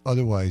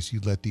 "otherwise you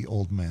let the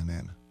old man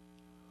in."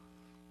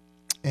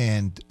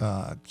 And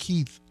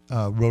Keith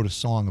wrote a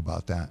song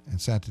about that and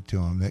sent it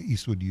to him that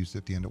Eastwood used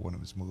at the end of one of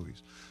his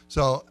movies.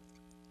 So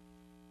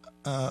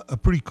a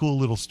pretty cool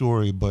little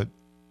story, but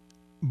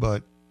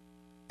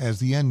as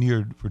the end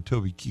neared for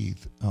Toby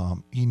Keith,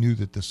 he knew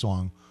that the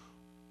song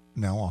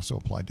now also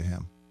applied to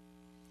him.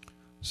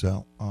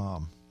 So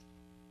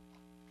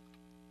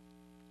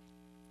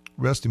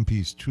rest in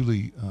peace.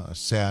 Truly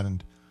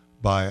saddened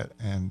by it,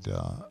 and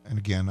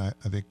again, I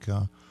think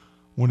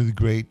one of the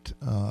great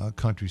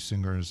country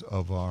singers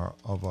of our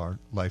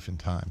life and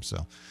time.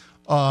 So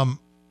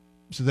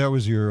that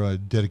was your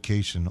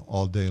dedication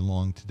all day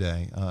long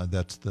today.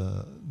 That's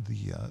the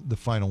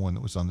final one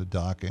that was on the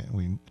docket, and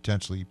we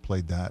intentionally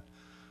played that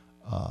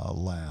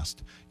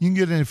last. You can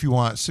get in if you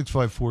want,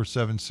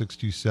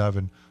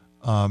 654-7627.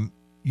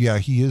 Yeah,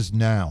 he is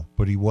now,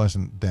 but he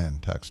wasn't then,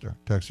 Texter.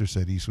 Texter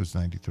said Eastwood's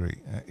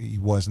 93. He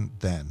wasn't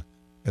then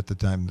at the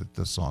time that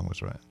the song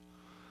was written.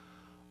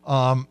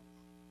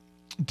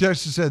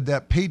 Texter said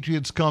that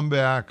Patriots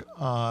comeback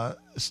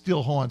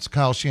still haunts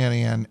Kyle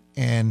Shanahan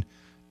and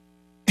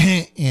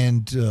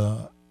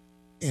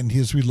and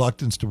his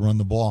reluctance to run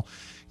the ball.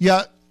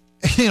 Yeah,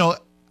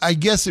 I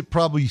guess it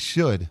probably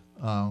should.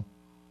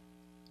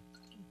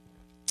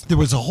 There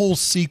was a whole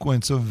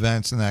sequence of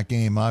events in that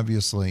game,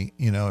 obviously,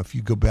 if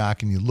you go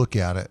back and you look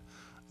at it,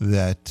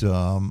 that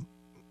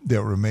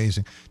were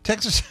amazing.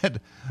 Texas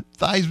said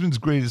Theismann's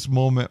greatest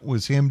moment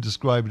was him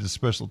describing the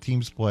special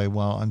teams play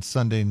while on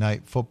Sunday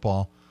Night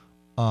Football,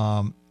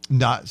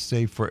 not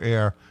safe for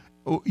air.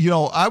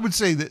 I would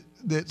say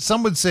that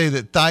some would say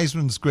that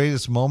Theismann's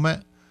greatest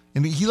moment,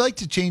 and he liked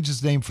to change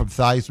his name from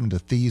Theismann to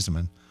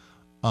Thiesman,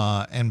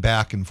 and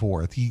back and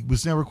forth. He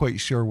was never quite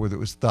sure whether it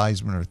was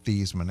Theismann or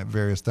Thiesman at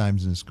various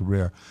times in his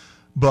career.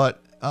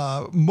 But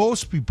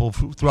most people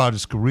throughout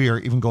his career,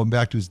 even going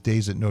back to his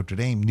days at Notre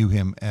Dame, knew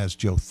him as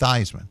Joe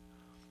Theismann.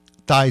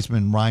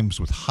 Theismann rhymes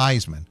with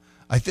Heisman.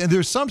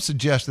 There's some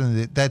suggestion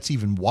that that's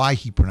even why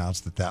he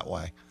pronounced it that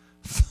way.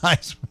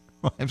 Theismann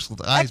rhymes with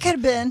Heisman. That could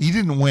have been. He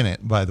didn't win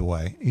it, by the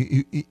way.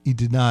 He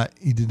did not.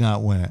 He did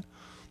not win it.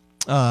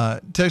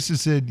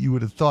 Texas said you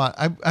would have thought.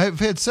 I've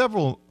had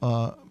several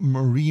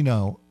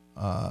Marino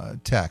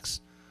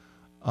texts.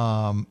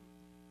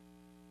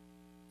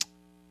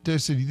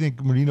 Texas said, you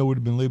think Marino would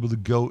have been labeled the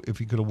GOAT if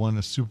he could have won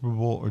a Super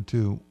Bowl or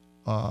two?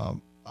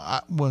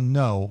 Well,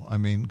 no. I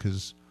mean,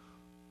 because,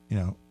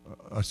 a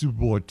Super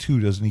Bowl or two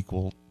doesn't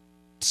equal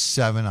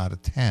 7 out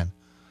of 10.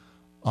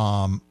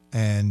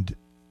 And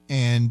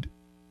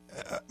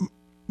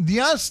the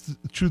honest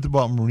truth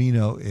about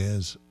Marino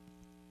is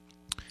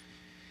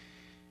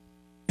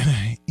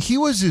he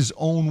was his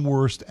own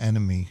worst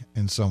enemy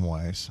in some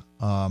ways.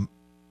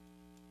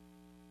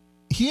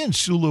 He and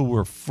Shula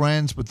were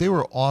friends, but they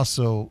were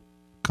also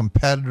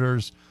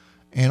competitors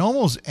and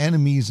almost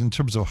enemies in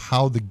terms of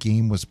how the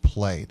game was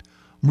played.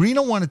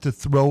 Marino wanted to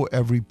throw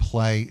every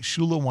play.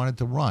 Shula wanted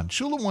to run.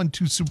 Shula won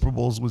 2 Super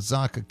Bowls with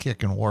Zonka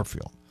Kick and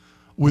Warfield,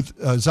 with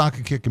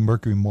Zonka Kick and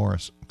Mercury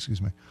Morris,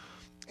 excuse me.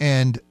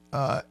 And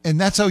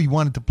that's how he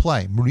wanted to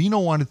play. Marino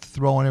wanted to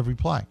throw on every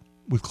play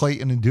with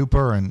Clayton and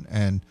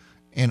Duper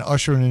and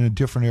ushering in a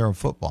different era of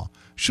football.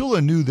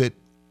 Shula knew that,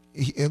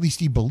 at least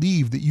he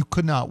believed, that you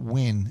could not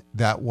win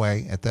that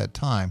way at that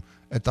time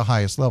at the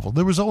highest level.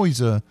 There was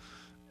always a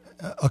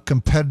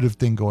competitive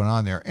thing going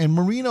on there. And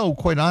Marino,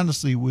 quite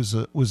honestly, was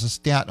a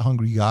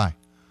stat-hungry guy.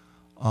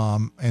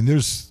 And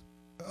there's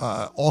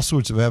all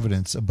sorts of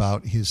evidence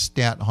about his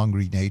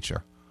stat-hungry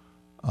nature.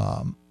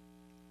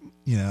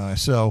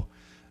 So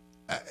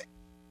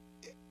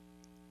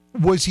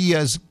was he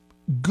as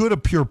good a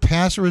pure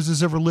passer as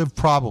has ever lived?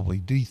 Probably.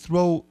 Did he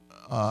throw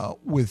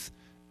with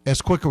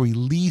as quick a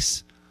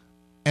release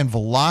and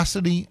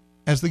velocity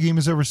as the game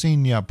has ever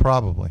seen? Yeah,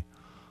 probably.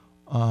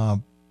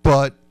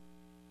 But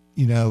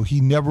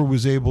he never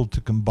was able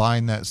to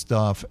combine that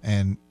stuff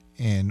and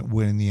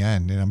win in the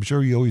end. And I'm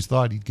sure he always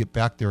thought he'd get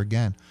back there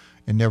again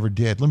and never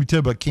did. Let me tell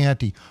you about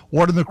Canty.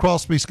 Water in the crawl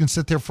space can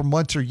sit there for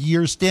months or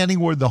years. Standing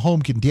water in the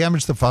home can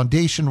damage the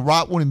foundation,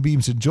 rot wooden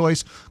beams and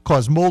joists,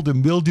 cause mold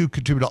and mildew,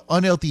 contribute to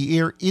unhealthy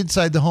air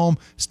inside the home.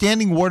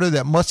 Standing water,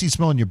 that musty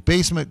smell in your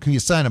basement, can be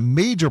a sign of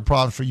major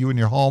problems for you and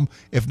your home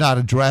if not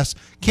addressed.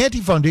 Canty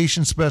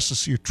Foundation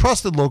Specialists, your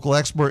trusted local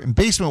expert in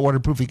basement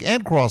waterproofing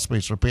and crawl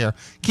space repair.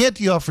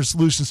 Canty offers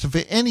solutions to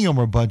fit any home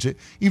or budget.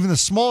 Even the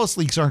smallest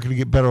leaks aren't going to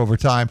get better over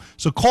time.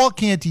 So call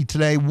Canty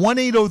today,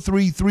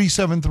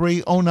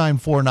 1-803-373-0949.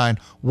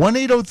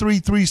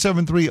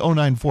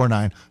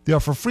 1-803-373-0949. They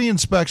offer free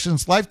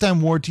inspections,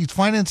 lifetime warranties,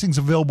 financing's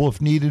available if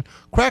needed.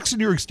 Cracks in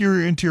your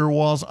exterior, interior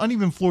walls,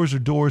 uneven floors or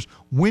doors,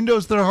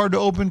 windows that are hard to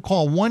open.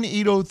 Call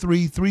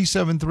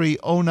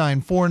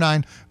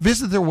 1-803-373-0949.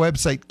 Visit their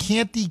website,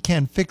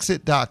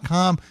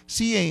 cantycanfixit.com.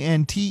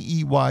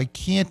 Cantey,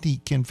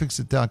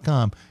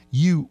 cantycanfixit.com.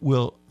 You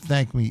will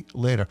thank me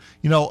later.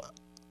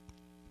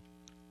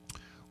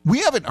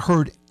 We haven't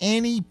heard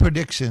any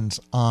predictions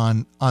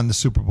on the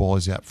Super Bowl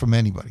as yet from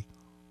anybody.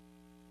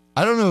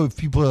 I don't know if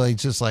people are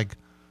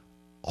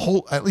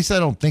at least I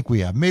don't think we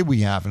have. Maybe we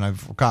have and I've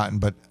forgotten,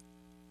 but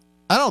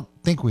I don't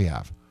think we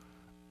have.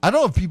 I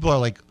don't know if people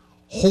are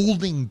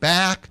holding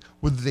back,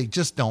 whether they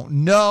just don't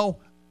know,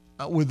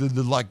 whether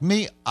they're like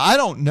me. I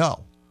don't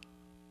know.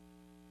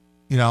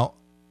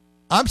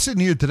 I'm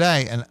sitting here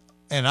today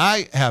and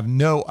I have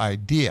no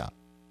idea.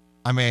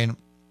 I mean,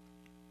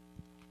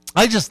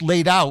 I just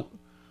laid out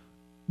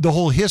the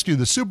whole history of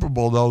the Super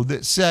Bowl, though,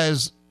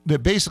 that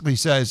basically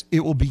says it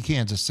will be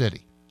Kansas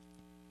City.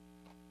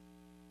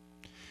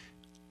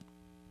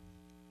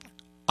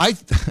 I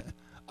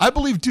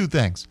believe 2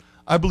 things.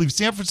 I believe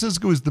San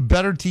Francisco is the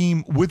better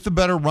team with the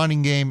better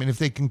running game, and if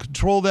they can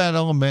control that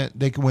element,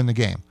 they can win the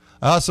game.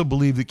 I also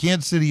believe that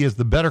Kansas City is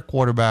the better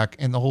quarterback,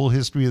 and the whole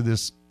history of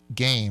this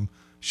game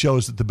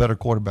shows that the better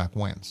quarterback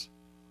wins.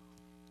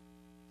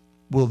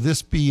 Will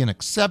this be an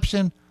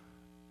exception?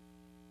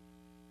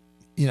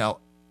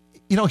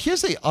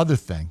 Here's the other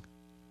thing.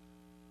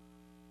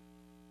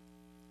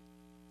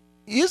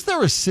 Is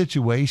there a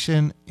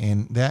situation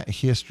in that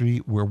history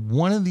where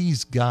one of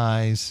these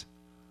guys,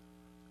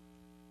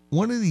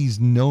 one of these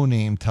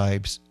no-name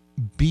types,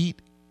 beat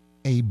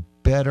a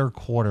better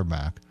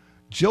quarterback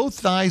Joe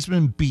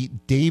Theismann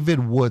beat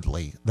David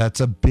Woodley. That's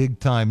a big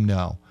time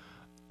no.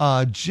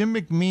 Jim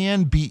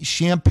McMahon beat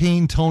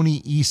Champagne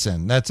Tony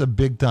Eason. That's a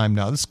big time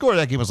no. The score of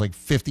that game was like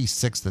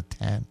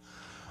 56-10.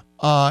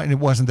 And it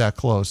wasn't that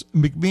close.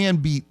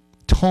 McMahon beat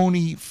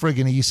Tony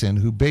friggin' Eason,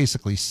 who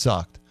basically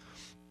sucked.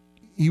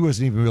 He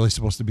wasn't even really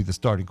supposed to be the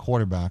starting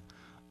quarterback.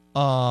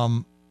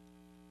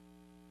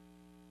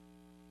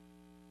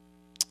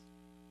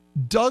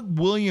 Doug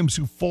Williams,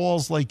 who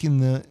falls like in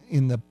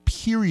the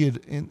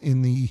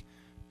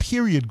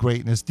period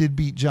greatness, did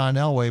beat John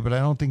Elway, but I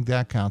don't think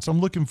that counts. I'm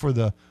looking for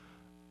the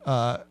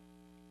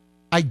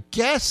I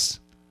guess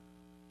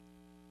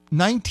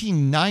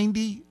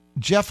 1990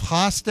 Jeff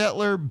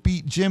Hostetler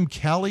beat Jim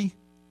Kelly.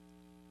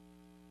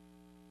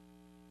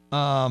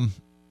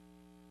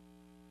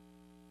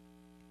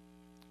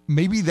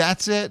 Maybe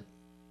that's it.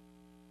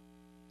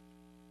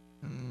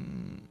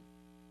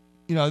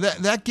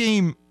 That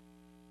game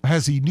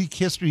has a unique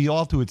history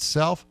all to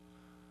itself.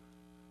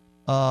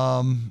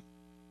 We're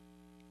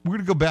going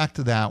to go back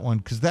to that one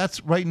because that's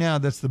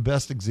the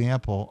best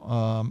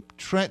example.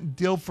 Trent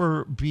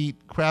Dilfer beat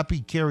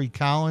crappy Kerry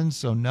Collins,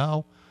 so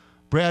no.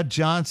 Brad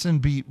Johnson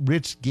beat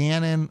Rich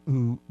Gannon,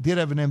 who did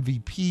have an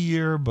MVP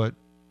year, but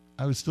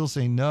I would still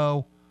say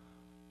no.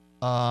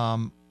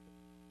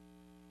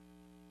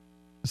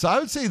 So I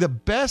would say the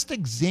best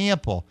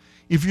example,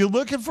 if you're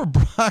looking for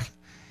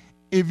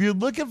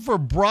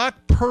Brock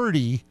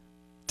Purdy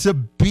to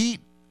beat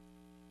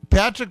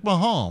Patrick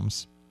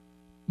Mahomes,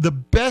 the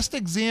best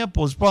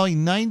example is probably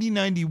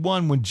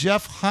 90-91 when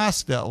Jeff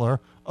Hostetler,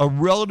 a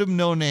relative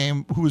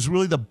no-name who was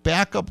really the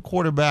backup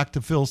quarterback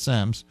to Phil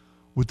Simms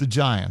with the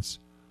Giants,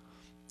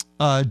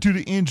 due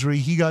to injury,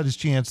 he got his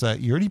chance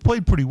that year, and he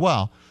played pretty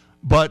well.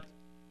 But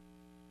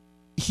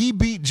he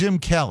beat Jim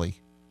Kelly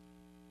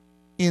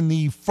in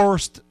the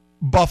first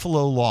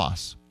Buffalo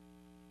loss,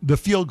 the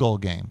field goal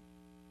game,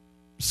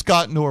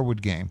 Scott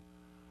Norwood game.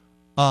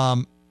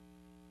 And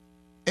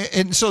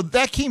so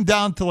that came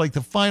down to like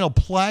the final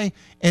play,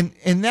 and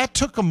that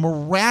took a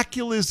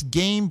miraculous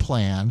game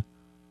plan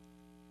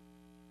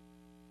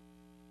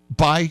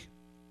by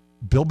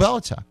Bill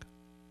Belichick.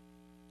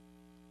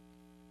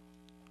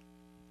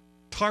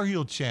 Tar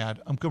Heel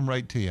Chad, I'm coming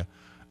right to you.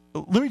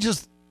 Let me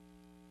just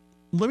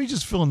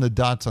fill in the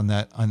dots on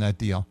that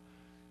deal.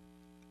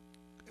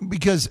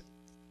 Because,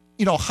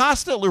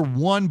 Hostetler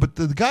won, but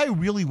the guy who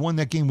really won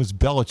that game was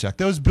Belichick.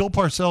 That was Bill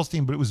Parcells'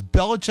 team, but it was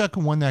Belichick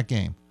who won that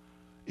game.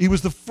 It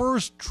was the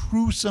first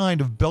true sign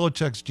of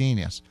Belichick's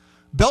genius.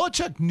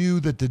 Belichick knew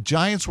that the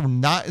Giants were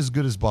not as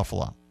good as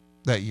Buffalo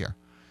that year.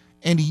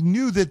 And he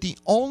knew that the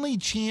only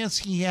chance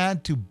he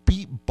had to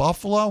beat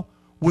Buffalo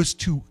was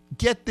to,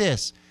 get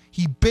this,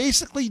 he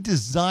basically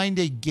designed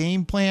a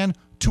game plan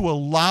to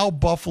allow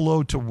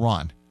Buffalo to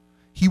run.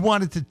 He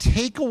wanted to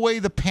take away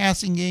the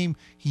passing game.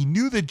 He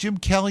knew that Jim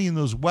Kelly and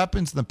those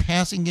weapons in the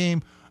passing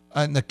game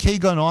and the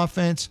K-gun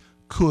offense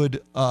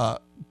could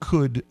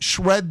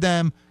shred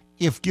them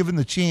if given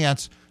the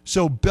chance.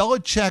 So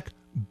Belichick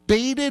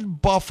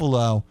baited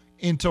Buffalo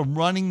into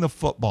running the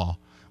football,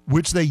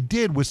 which they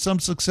did with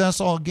some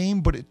success all game,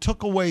 but it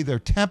took away their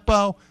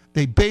tempo.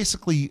 They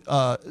basically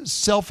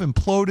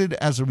self-imploded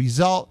as a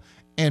result.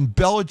 And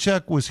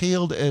Belichick was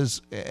hailed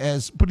as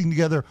putting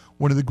together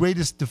one of the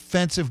greatest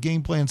defensive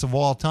game plans of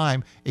all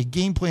time, a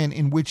game plan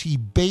in which he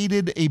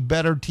baited a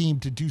better team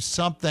to do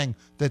something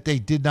that they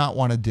did not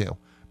want to do,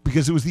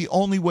 because it was the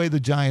only way the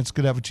Giants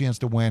could have a chance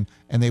to win,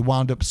 and they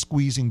wound up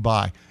squeezing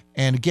by.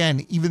 And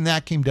again, even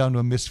that came down to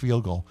a missed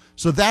field goal.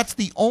 So that's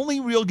the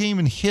only real game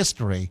in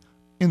history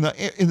in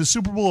the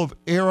Super Bowl of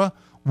era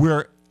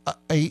where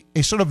a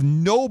sort of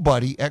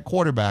nobody at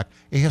quarterback,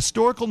 a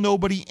historical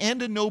nobody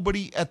and a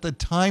nobody at the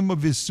time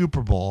of his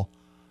Super Bowl,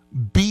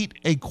 beat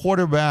a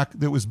quarterback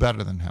that was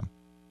better than him.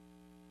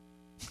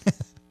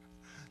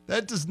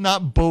 That does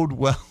not bode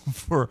well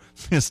for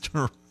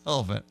Mr.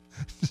 Relevant.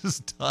 It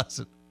just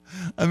doesn't.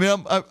 I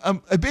mean,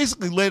 I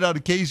basically laid out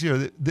a case here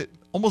that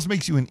almost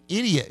makes you an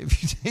idiot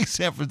if you take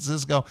San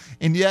Francisco,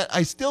 and yet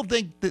I still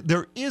think that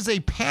there is a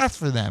path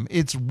for them.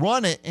 It's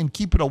run it and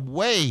keep it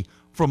away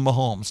from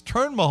Mahomes.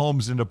 Turn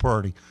Mahomes into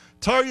Purdy.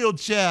 Tar Heel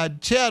Chad.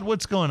 Chad,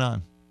 what's going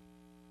on?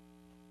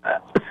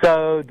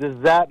 So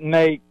does that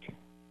make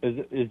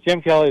is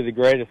Jim Kelly the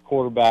greatest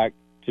quarterback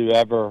to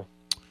never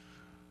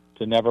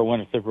win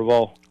a Super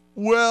Bowl?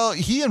 Well,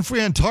 he and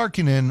Fran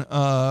Tarkenton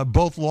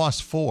both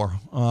lost 4.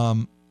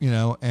 And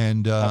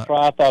That's right.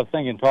 I thought I was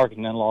thinking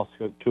Tarkenton lost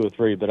 2 or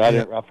 3, but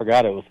I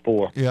forgot it was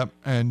 4. Yep,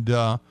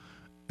 and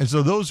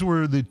so those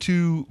were the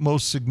 2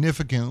 most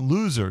significant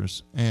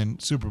losers in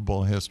Super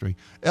Bowl history.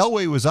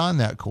 Elway was on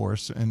that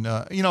course. And,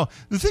 the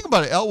thing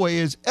about Elway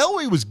is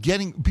Elway was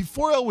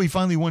before Elway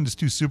finally won his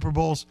 2 Super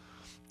Bowls,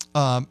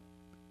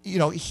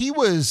 he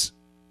was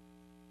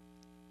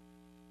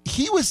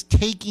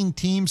taking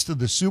teams to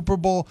the Super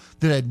Bowl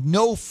that had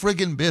no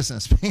friggin'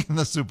 business being in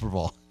the Super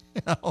Bowl.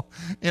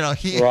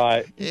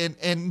 Right.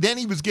 And then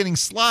he was getting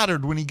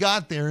slaughtered when he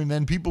got there, and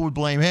then people would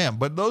blame him.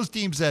 But those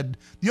teams the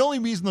only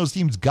reason those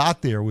teams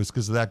got there was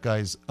because of that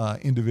guy's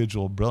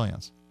individual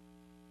brilliance.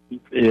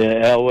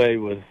 Yeah, Elway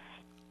was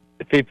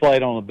if he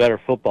played on a better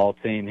football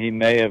team, he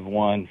may have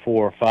won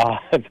 4 or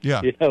 5.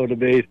 Yeah. You know what I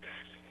mean?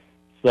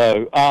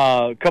 So,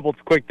 a couple of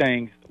quick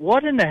things.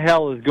 What in the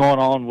hell is going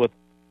on with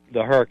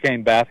the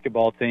Hurricane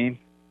basketball team?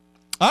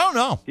 I don't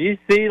know. Do you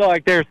see,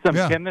 like, there's some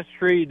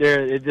chemistry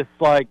there? It's just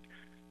like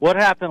what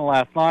happened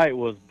last night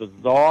was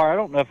bizarre. I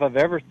don't know if I've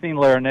ever seen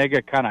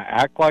Larinaga kind of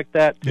act like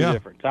that two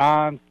different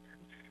times.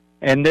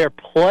 And their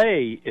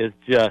play is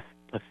just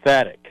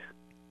pathetic.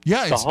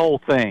 Yeah, the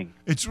whole thing.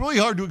 It's really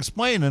hard to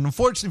explain, and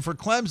unfortunately for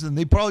Clemson,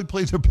 they probably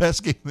played their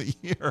best game of the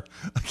year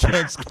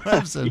against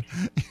Clemson.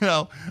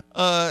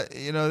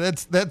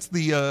 That's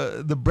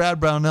the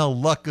Brad Brownell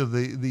luck of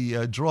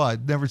the draw.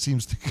 It never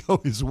seems to go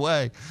his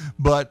way,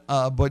 but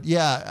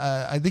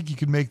I think you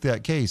can make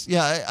that case.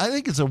 Yeah, I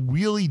think it's a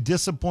really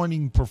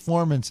disappointing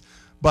performance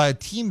by a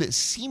team that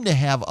seemed to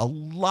have a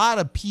lot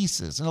of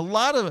pieces and a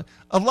lot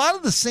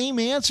of the same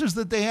answers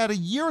that they had a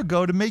year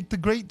ago to make the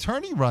great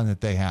tourney run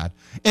that they had.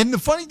 And the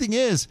funny thing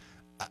is,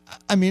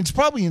 I mean, it's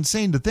probably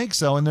insane to think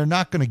so, and they're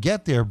not going to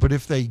get there. But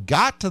if they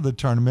got to the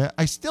tournament,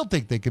 I still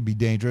think they could be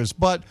dangerous.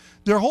 But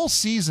their whole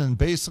season,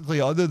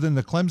 basically, other than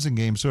the Clemson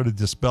game, sort of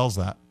dispels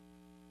that.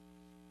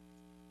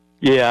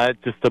 Yeah,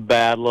 it's just a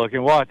bad look.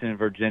 And watching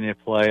Virginia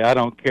play, I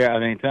don't care. I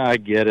mean, I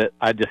get it.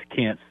 I just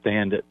can't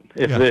stand it.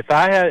 If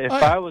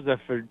I was a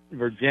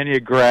Virginia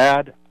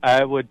grad,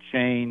 I would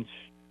change.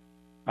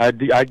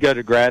 I'd go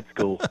to grad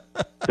school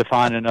to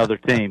find another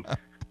team.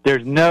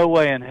 There's no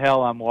way in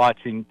hell I'm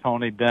watching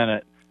Tony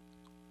Bennett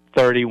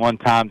 31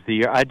 times a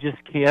year. I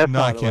just can't.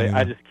 I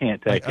just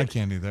can't take it. I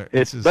can't either.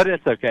 But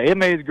it's okay. I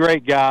mean, he's a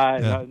great guy.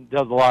 Yeah.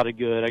 Does a lot of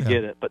good. I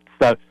get it. But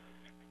so,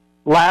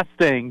 last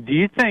thing, do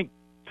you think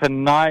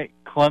tonight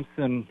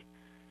Clemson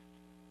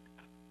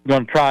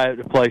going to try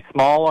to play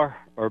smaller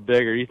or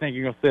bigger? You think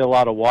you're going to see a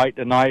lot of White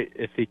tonight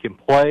if he can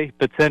play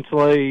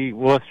potentially?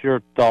 What's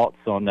your thoughts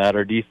on that?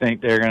 Or do you think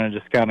they're going to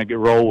just kind of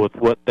roll with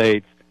what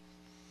they've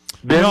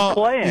been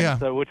playing,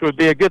 so which would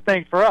be a good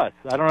thing for us?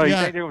 I don't know. You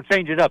think they're going to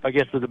change it up? I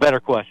guess is a better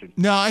question.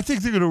 No, I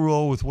think they're going to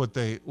roll with what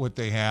they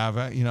have.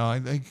 I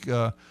think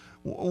I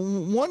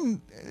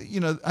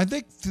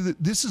think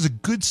this is a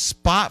good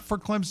spot for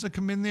Clemson to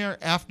come in there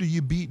after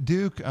you beat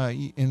Duke,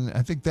 and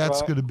I think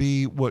that's going to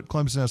be what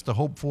Clemson has to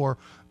hope for.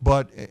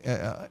 But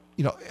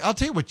I'll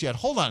tell you what, Jed.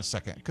 Hold on a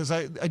second, because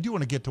I do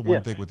want to get to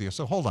one thing with you.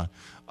 So hold on.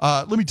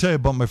 Let me tell you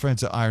about my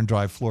friends at Iron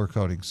Drive Floor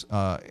Coatings.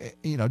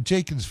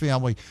 Jake and his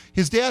family.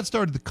 His dad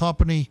started the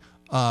company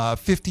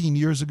 15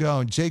 years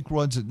ago, and Jake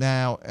runs it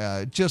now.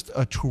 Just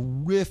a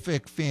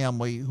terrific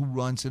family who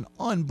runs an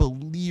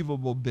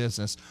unbelievable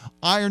business.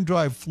 Iron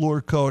Drive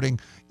Floor Coating,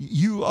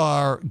 you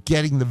are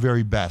getting the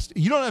very best.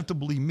 You don't have to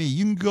believe me.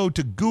 You can go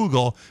to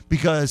Google,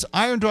 because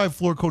Iron Drive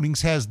Floor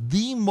Coatings has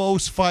the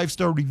most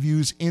 5-star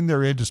reviews in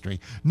their industry.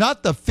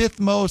 Not the 5th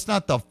most,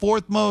 not the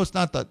 4th most,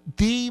 not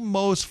the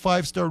most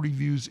 5-star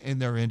reviews in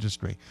their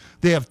industry.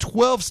 They have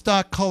 12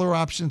 stock color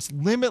options,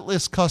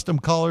 limitless custom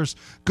colors.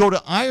 Go to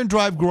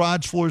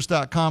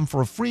IronDriveGarageFloors.com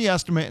for a free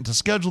estimate and to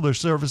schedule their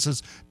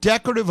services.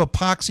 Decorative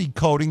epoxy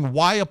coating.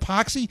 Why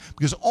epoxy?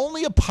 Because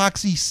only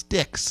epoxy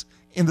sticks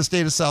in the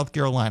state of South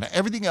Carolina.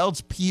 Everything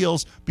else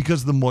peels because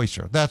of the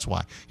moisture. That's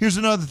why. Here's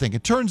another thing.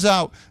 It turns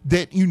out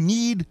that you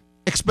need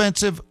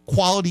expensive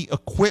quality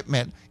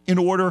equipment in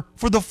order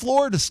for the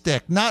floor to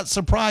stick. Not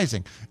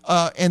surprising.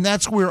 And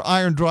that's where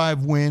Iron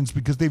Drive wins,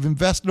 because they've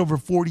invested over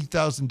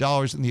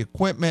 $40,000 in the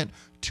equipment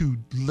to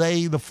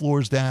lay the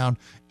floors down,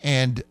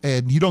 and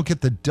you don't get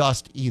the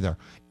dust either.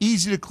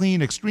 Easy to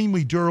clean,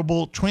 extremely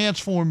durable,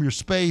 transform your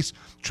space,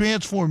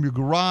 transform your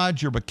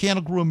garage, your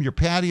mechanical room, your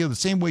patio, the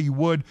same way you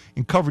would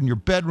in covering your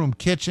bedroom,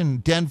 kitchen,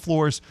 den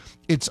floors.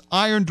 It's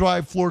Iron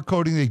Drive Floor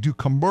Coating. They do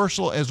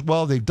commercial as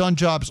well. They've done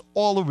jobs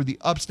all over the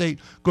upstate.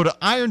 Go to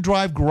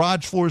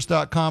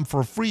IronDriveGarageFloors.com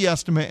for a free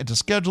estimate and to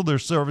schedule their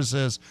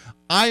services.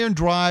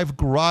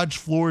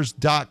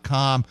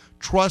 IronDriveGarageFloors.com.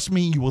 Trust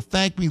me, you will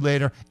thank me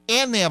later.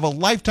 And they have a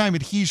lifetime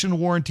adhesion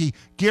warranty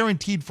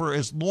guaranteed for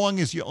as long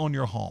as you own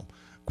your home.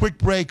 Quick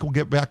break. We'll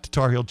get back to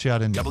Tar Heel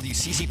Chat in.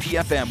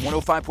 WCCP-FM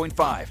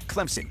 105.5,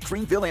 Clemson,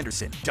 Greenville,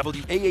 Anderson.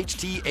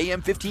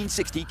 WAHT-AM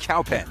 1560,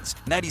 Cowpens.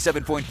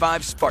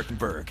 97.5,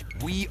 Spartanburg.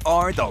 We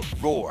are the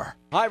Roar.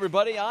 Hi,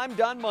 everybody. I'm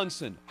Don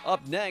Munson.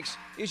 Up next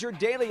is your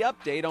daily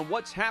update on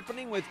what's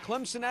happening with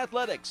Clemson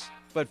athletics.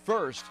 But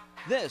first,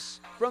 this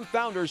from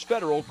Founders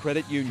Federal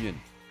Credit Union.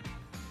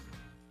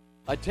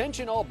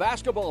 Attention all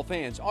basketball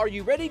fans, are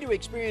you ready to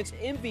experience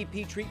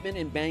MVP treatment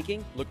in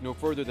banking? Look no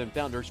further than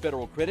Founders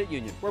Federal Credit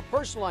Union, where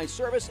personalized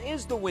service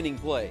is the winning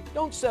play.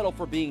 Don't settle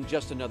for being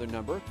just another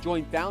number.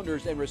 Join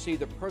Founders and receive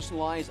the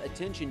personalized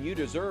attention you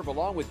deserve,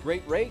 along with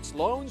great rates,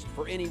 loans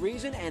for any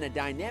reason, and a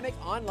dynamic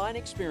online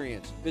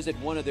experience. Visit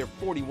one of their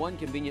 41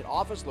 convenient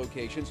office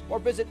locations or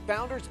visit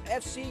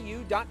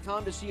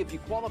foundersfcu.com to see if you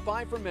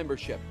qualify for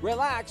membership.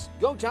 Relax,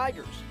 go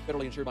Tigers!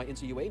 Federally insured by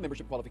NCUA,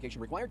 membership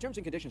qualification required, terms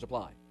and conditions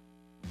apply.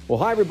 Well,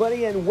 hi,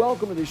 everybody, and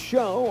welcome to the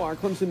show. Our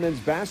Clemson men's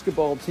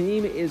basketball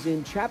team is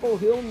in Chapel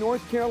Hill,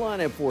 North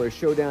Carolina for a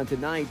showdown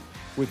tonight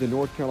with the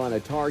North Carolina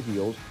Tar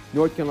Heels.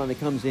 North Carolina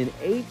comes in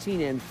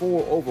 18-4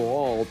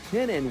 overall,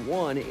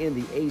 10-1 in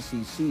the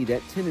ACC.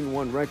 That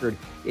 10-1 record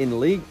in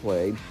league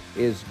play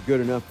is good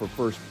enough for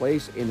first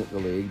place in the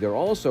league. They're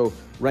also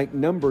ranked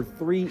number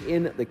 3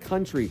 in the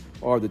country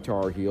are the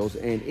Tar Heels,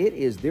 and it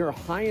is their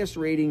highest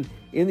rating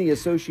in the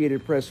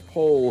Associated Press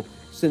poll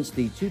since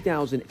the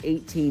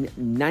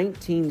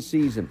 2018-19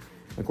 season.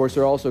 Of course,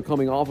 they're also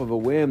coming off of a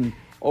win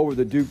over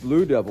the Duke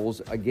Blue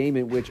Devils, a game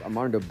in which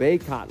Armando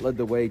Bacot led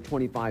the way,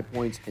 25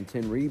 points and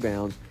 10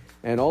 rebounds.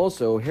 And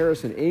also,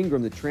 Harrison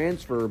Ingram, the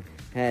transfer,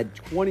 had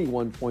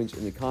 21 points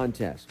in the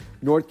contest.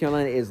 North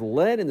Carolina is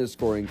led in the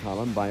scoring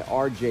column by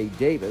R.J.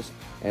 Davis,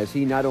 as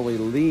he not only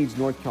leads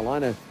North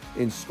Carolina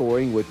in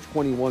scoring with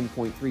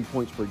 21.3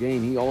 points per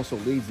game, he also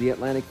leads the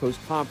Atlantic Coast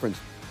Conference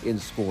in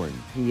scoring.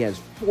 He has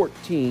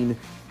 14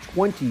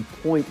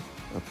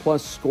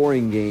 20-point-plus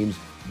scoring games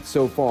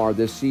so far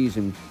this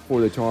season for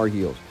the Tar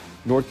Heels.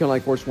 North Carolina,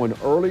 of course, won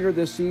earlier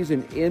this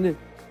season in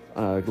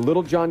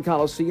Little John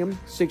Coliseum,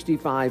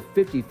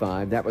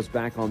 65-55. That was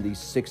back on the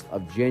 6th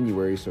of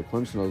January, so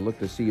Clemson will look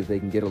to see if they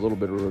can get a little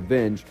bit of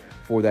revenge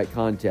for that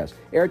contest.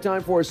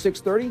 Airtime for us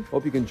 6:30.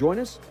 Hope you can join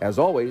us. As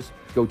always,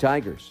 go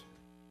Tigers.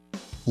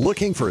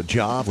 Looking for a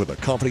job with a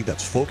company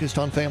that's focused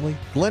on family?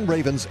 Glen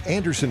Raven's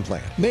Anderson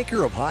Plant,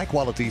 maker of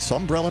high-quality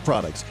Sunbrella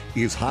products,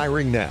 is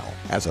hiring now.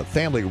 As a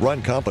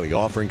family-run company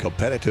offering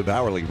competitive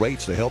hourly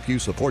rates to help you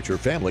support your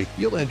family,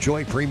 you'll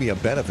enjoy premium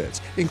benefits,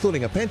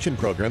 including a pension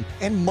program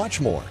and much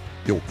more.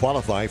 You'll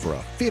qualify for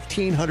a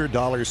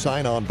 $1,500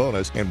 sign-on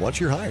bonus, and once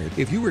you're hired,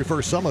 if you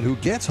refer someone who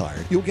gets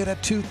hired, you'll get a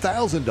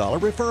 $2,000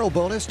 referral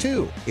bonus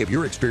too. If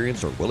you're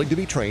experienced or willing to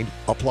be trained,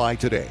 apply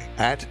today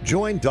at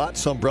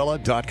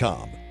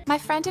join.sunbrella.com. My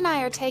friend and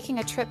I are taking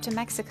a trip to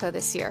Mexico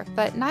this year,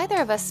 but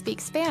neither of us speak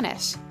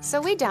Spanish.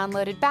 So we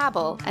downloaded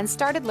Babbel and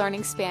started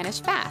learning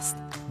Spanish fast.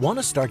 Want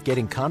to start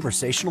getting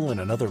conversational in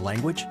another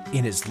language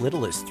in as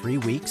little as 3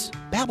 weeks?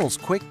 Babbel's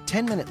quick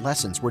 10-minute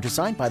lessons were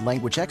designed by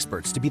language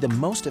experts to be the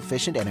most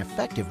efficient and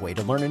effective way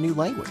to learn a new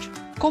language.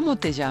 ¿Cómo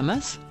te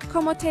llamas?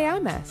 ¿Cómo te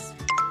llamas?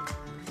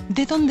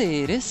 ¿De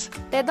dónde eres?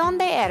 ¿De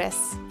dónde eres?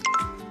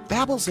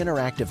 Babbel's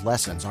interactive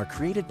lessons are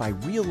created by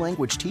real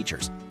language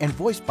teachers and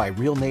voiced by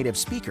real native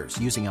speakers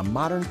using a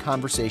modern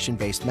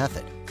conversation-based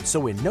method.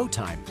 So in no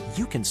time,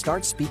 you can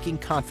start speaking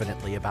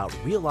confidently about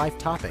real-life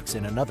topics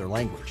in another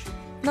language.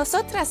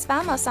 Nosotras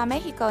vamos a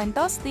México en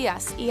 2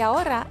 días y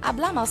ahora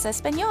hablamos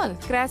español.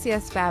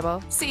 Gracias,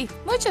 Babbel. Sí,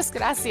 muchas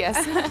gracias.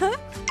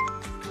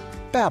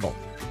 Babbel,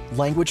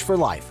 language for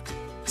life.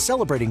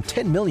 Celebrating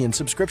 10 million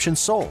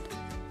subscriptions sold.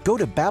 Go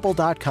to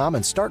Babbel.com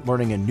and start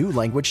learning a new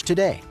language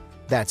today.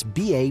 That's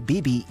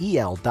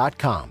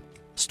BABBEL.com.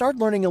 Start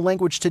learning a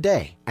language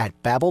today at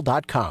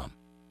Babbel.com.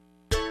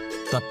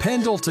 The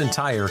Pendleton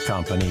Tire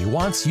Company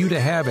wants you to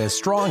have as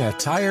strong a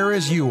tire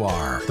as you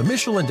are. The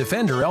Michelin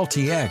Defender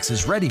LTX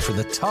is ready for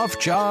the tough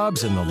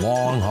jobs and the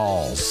long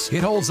hauls.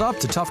 It holds up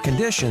to tough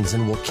conditions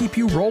and will keep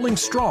you rolling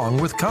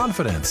strong with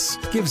confidence.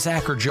 Give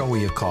Zach or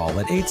Joey a call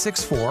at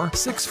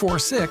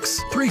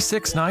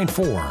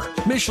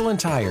 864-646-3694. Michelin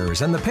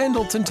Tires and the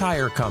Pendleton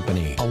Tire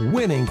Company, a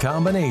winning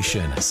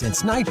combination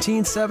since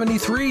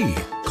 1973.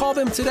 Call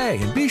them today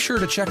and be sure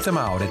to check them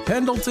out at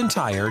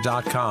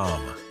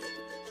PendletonTire.com.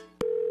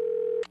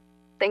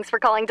 Thanks for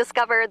calling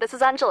Discover. This is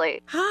Anjali.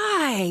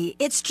 Hi,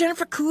 it's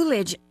Jennifer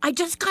Coolidge. I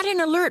just got an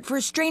alert for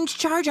a strange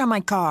charge on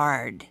my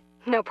card.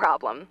 No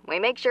problem. We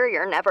make sure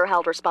you're never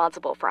held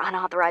responsible for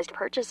unauthorized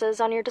purchases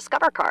on your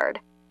Discover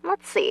card.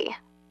 Let's see.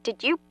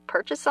 Did you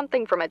purchase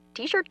something from a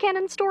t-shirt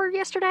cannon store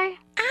yesterday?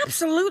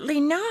 Absolutely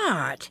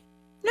not.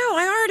 No,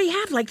 I already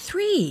have like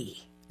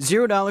 3.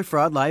 $0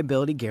 fraud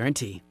liability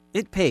guarantee.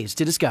 It pays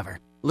to Discover.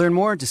 Learn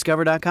more at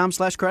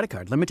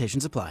discover.com/creditcard.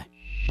 Limitations apply.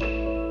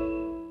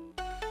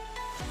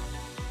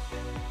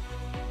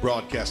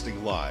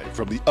 Broadcasting live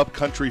from the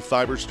Upcountry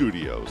Fiber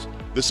Studios,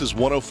 this is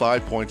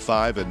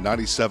 105.5 and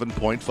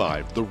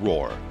 97.5 The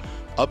Roar.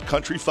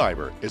 Upcountry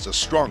Fiber is a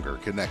stronger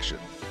connection.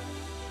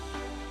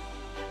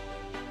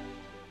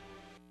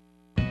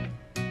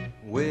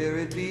 Where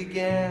it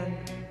began,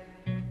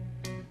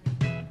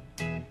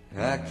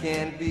 I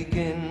can't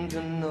begin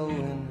to know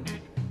him,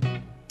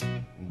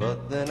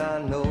 but then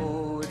I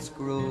know it's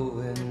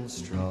growing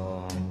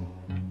strong.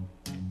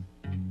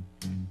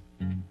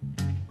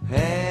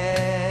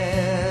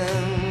 Hand,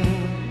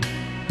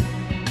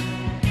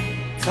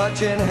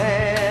 touching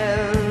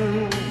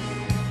hands,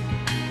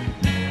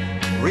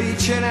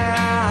 reaching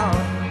out,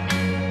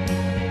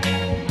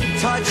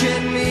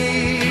 touching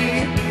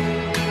me,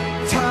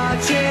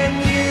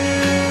 touching you.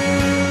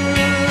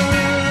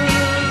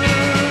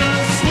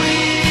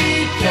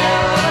 Sweet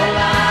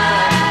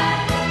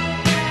Caroline,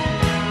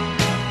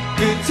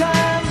 good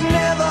times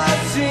never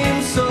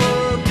seem so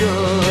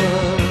good.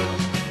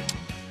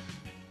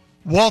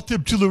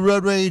 Welcome to the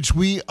Road Rage.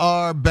 We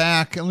are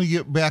back, and we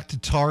get back to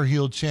Tar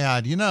Heel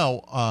Chad.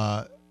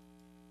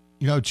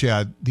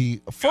 Chad, the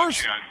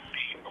first.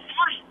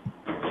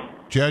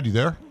 Chad, you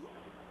there?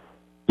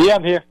 Yeah,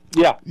 I'm here.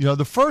 Yeah.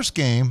 The first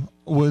game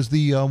was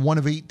the 1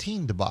 of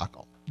 18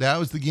 debacle. That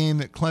was the game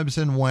that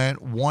Clemson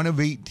went 1 of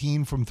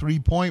 18 from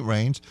 3-point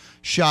range,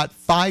 shot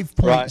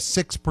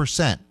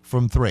 5.6%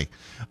 from 3.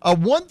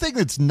 One thing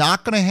that's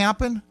not going to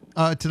happen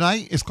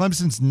tonight is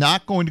Clemson's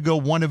not going to go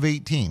 1 of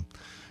 18.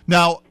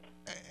 Now,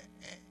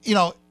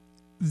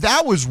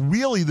 that was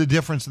really the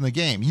difference in the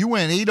game. You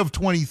went 8 of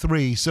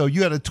 23, so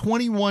you had a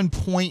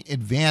 21-point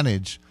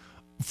advantage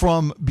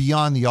from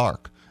beyond the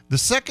arc.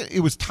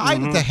 It was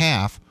tied at the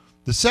half.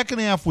 The second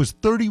half was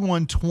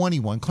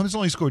 31-21. Clemson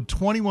only scored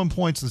 21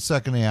 points in the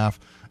second half.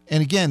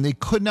 And again, they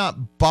could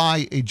not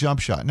buy a jump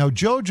shot. Now,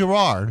 Joe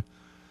Girard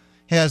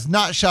has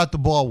not shot the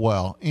ball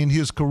well in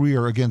his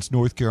career against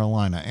North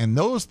Carolina. And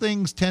those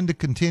things tend to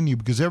continue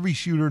because every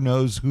shooter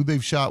knows who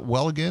they've shot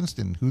well against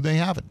and who they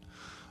haven't.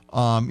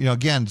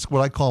 Again, it's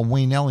what I call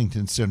Wayne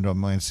Ellington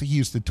syndrome. He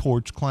used to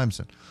torch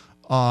Clemson.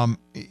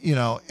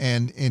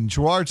 And in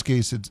Girard's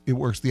case, it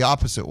works the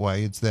opposite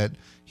way. It's that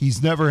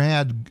he's never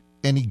had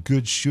any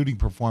good shooting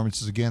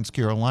performances against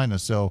Carolina.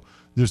 So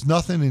there's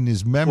nothing in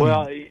his memory.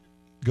 Well,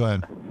 go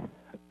ahead.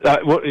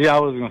 What I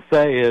was going to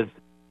say is,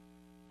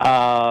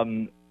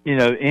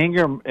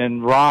 Ingram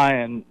and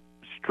Ryan,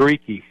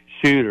 streaky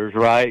shooters,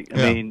 right?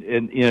 Yeah. I mean,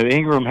 and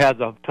Ingram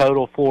has a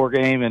total floor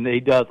game, and he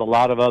does a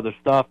lot of other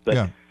stuff.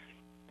 But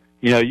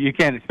you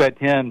can't expect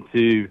him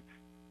to.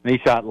 He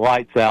shot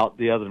lights out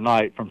the other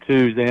night from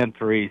 2s and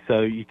 3s,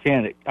 so you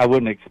can't. I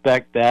wouldn't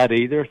expect that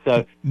either.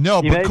 So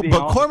no,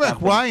 but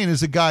Cormac Ryan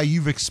is a guy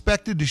you've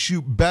expected to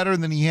shoot better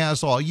than he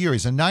has all year.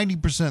 He's a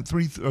 90%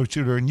 three-throw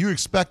shooter, and you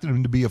expected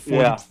him to be a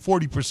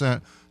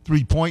 40%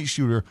 three-point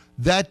shooter.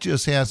 That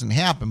just hasn't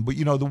happened. But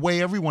the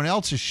way everyone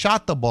else has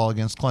shot the ball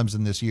against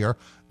Clemson this year,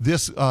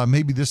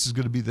 maybe this is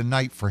going to be the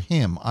night for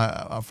him.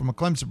 From a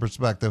Clemson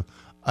perspective,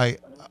 I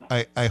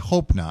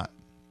hope not.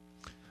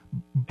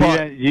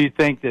 But you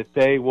think that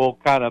they will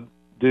kind of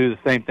do the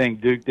same thing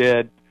Duke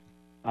did,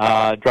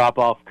 drop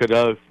off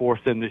Cadeau, force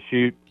him to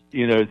shoot,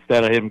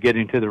 instead of him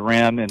getting to the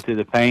rim and to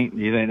the paint?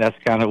 You think that's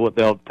kind of what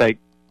they'll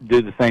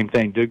do the same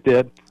thing Duke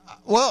did?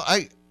 Well,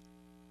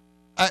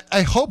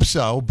 I hope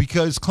so,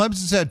 because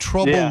Clemson's had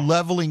trouble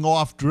leveling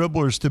off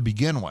dribblers to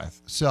begin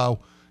with.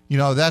 So,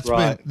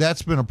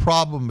 that's been a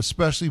problem,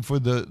 especially for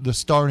the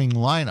starting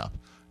lineup.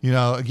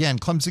 Again,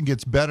 Clemson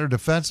gets better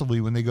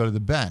defensively when they go to the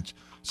bench.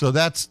 So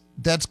that's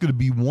going to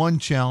be one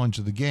challenge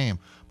of the game.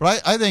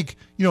 But I think,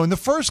 in the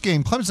first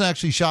game, Clemson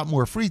actually shot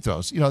more free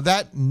throws.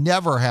 That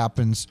never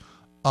happens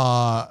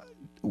at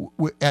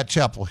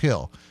Chapel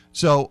Hill.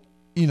 So,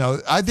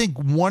 I think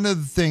one of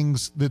the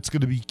things that's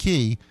going to be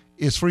key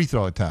is free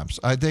throw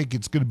attempts. I think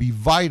it's going to be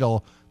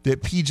vital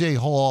that P.J.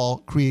 Hall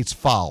creates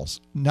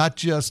fouls, not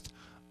just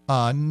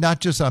on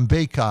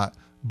Baycott,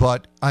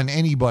 but on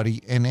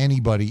anybody in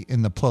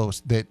the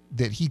post, that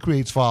he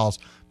creates fouls.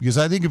 Because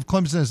I think if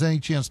Clemson has any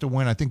chance to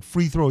win, I think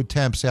free throw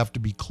attempts have to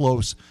be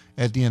close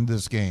at the end of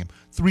this game.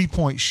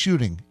 3-point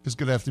shooting is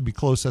going to have to be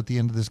close at the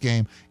end of this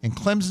game. And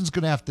Clemson's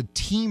going to have to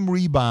team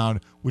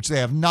rebound, which they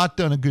have not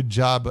done a good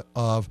job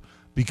of,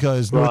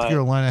 because North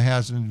Carolina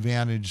has an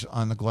advantage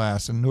on the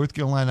glass. And North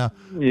Carolina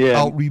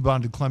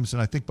out-rebounded Clemson,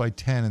 I think, by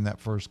 10 in that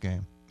first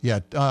game.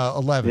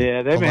 11.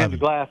 Yeah, they've had the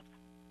glass.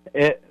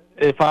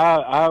 If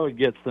I would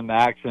get some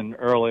action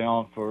early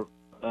on for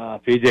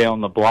PJ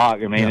on the block,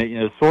 I mean,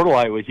 it's sort of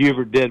like what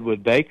Hubert did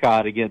with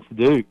Baycott against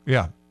Duke.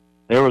 Yeah.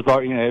 There was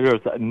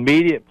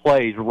immediate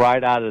plays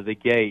right out of the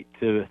gate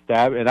to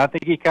establish, and I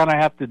think you kind of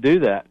have to do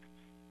that.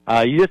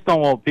 You just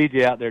don't want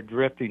PJ out there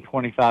drifting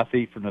 25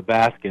 feet from the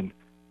basket and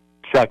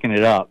chucking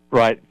it up,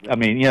 right? I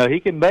mean, he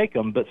can make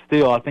them, but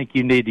still, I think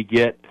you need to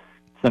get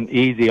some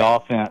easy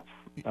offense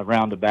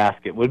around the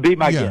basket, would be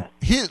my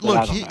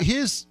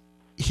guess.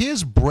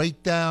 His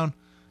breakdown,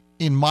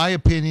 in my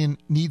opinion,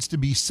 needs to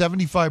be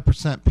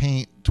 75%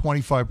 paint,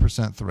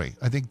 25% three.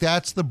 I think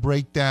that's the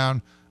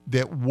breakdown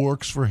that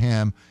works for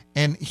him.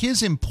 And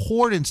his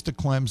importance to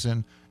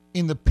Clemson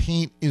in the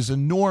paint is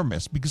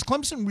enormous, because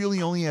Clemson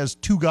really only has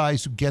two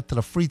guys who get to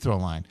the free throw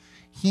line,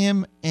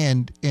 him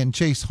and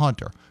Chase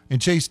Hunter. And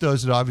Chase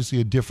does it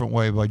obviously a different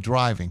way by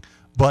driving.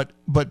 But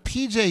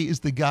PJ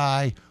is the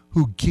guy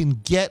who can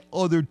get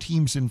other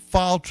teams in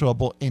foul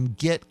trouble and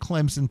get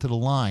Clemson to the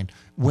line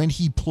when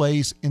he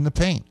plays in the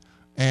paint.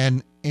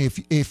 And if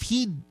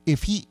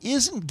he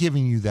isn't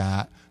giving you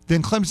that,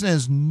 then Clemson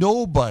has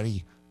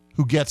nobody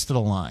who gets to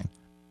the line.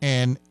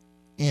 And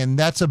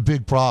that's a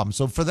big problem.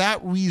 So for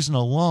that reason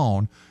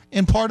alone,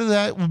 and part of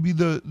that would be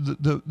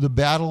the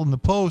battle in the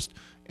post,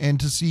 and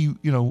to see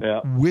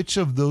which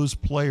of those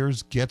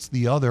players gets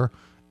the other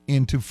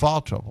into foul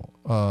trouble.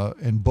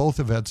 And both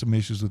have had some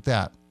issues with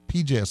that,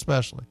 PJ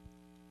especially.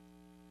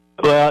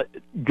 Well,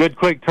 good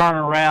quick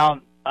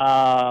turnaround.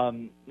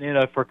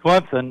 For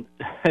Clemson,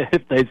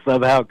 if they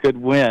somehow could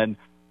win,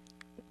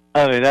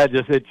 I mean,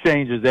 it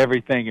changes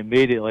everything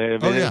immediately. I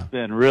mean, it's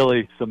been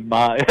really some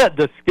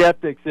the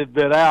skeptics have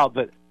been out,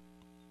 but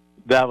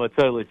that would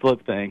totally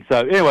flip things. So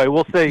anyway,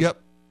 we'll see. Yep.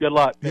 Good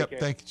luck.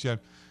 Thank you, Chad.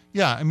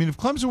 Yeah, I mean, if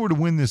Clemson were to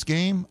win this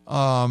game,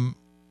 all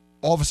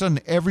of a sudden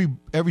every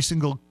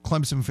single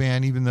Clemson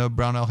fan, even the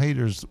Brownell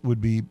haters,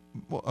 would be,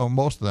 or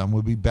most of them,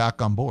 would be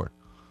back on board,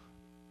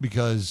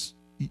 because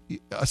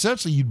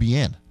essentially you'd be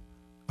in.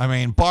 I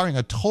mean, barring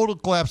a total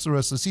collapse the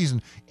rest of the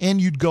season,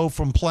 and you'd go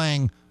from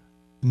playing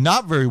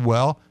not very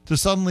well to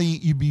suddenly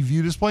you'd be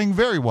viewed as playing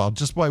very well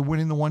just by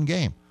winning the one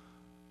game.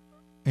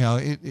 You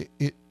know,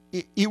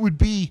 it would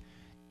be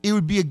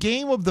a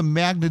game of the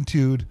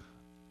magnitude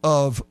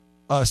of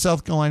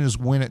South Carolina's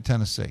win at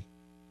Tennessee.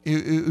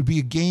 It would be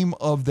a game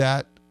of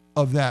that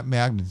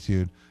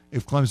magnitude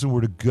if Clemson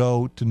were to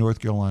go to North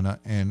Carolina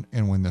and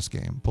win this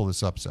game, pull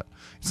this upset.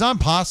 It's not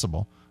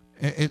impossible.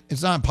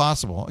 It's not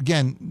impossible.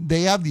 Again,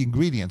 they have the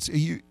ingredients.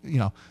 You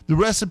know, the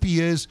recipe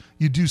is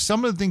you do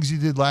some of the things you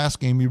did last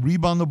game. You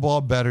rebound the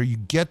ball better. You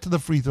get to the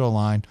free throw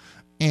line,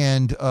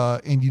 and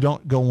you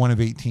don't go 1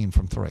 of 18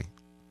 from 3.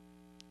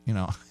 You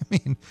know, I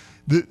mean,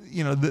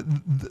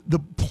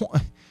 the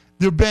point.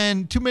 There have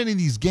been too many of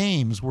these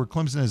games where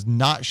Clemson has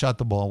not shot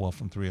the ball well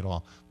from 3 at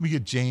all. Let me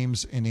get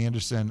James and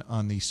Anderson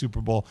on the Super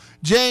Bowl.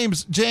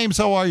 James,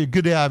 how are you?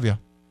 Good to have you.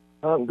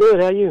 I'm good.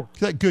 How are you?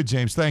 Good,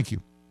 James. Thank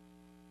you.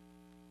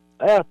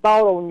 I had a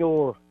thought on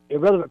your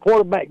irrelevant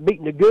quarterback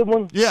beating the good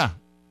one. Yeah.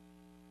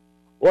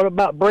 What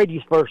about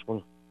Brady's first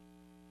one?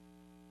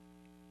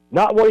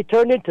 Not what he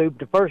turned into, but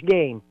the first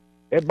game.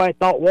 Everybody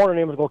thought Warner and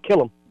him was going to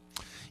kill him.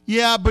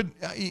 Yeah, but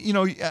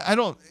I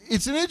don't.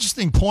 It's an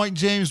interesting point,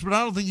 James, but I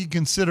don't think you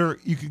can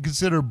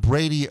consider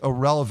Brady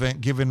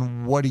irrelevant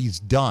given what he's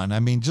done. I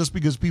mean, just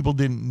because people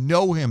didn't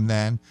know him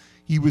then,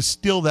 he was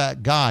still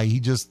that guy. He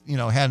just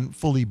hadn't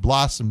fully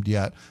blossomed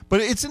yet.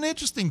 But it's an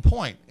interesting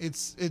point.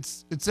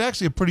 It's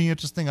actually a pretty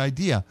interesting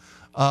idea,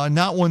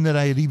 not one that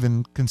I had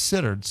even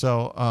considered.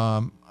 So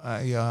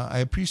I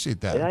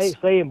appreciate that. And I ain't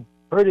saying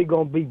Purdy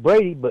going to be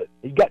Brady, but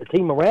he's got the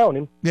team around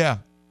him. Yeah.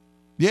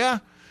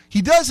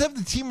 He does have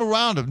the team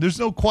around him. There's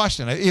no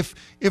question.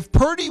 If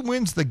Purdy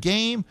wins the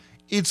game,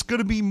 it's going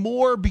to be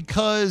more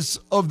because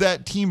of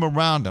that team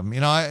around him.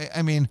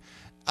 I mean,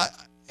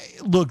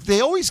 look, they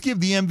always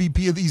give the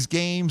MVP of these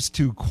games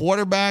to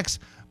quarterbacks,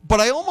 but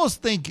I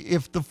almost think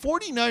if the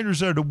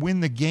 49ers are to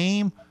win the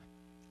game,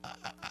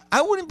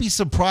 I wouldn't be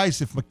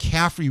surprised if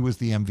McCaffrey was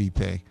the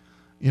MVP,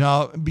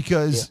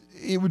 because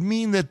it would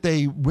mean that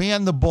they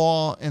ran the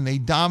ball and they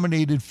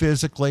dominated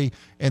physically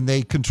and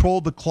they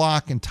controlled the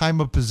clock and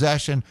time of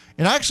possession.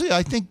 And actually,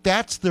 I think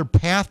that's their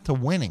path to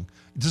winning.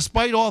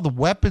 Despite all the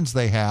weapons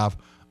they have,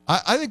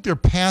 I think their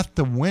path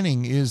to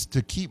winning is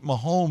to keep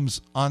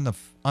Mahomes on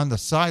the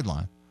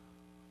sideline.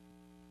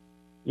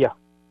 Yeah,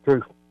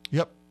 true.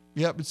 Yep.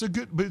 It's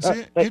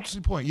an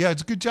interesting point. Yeah,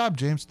 it's a good job,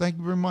 James. Thank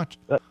you very much.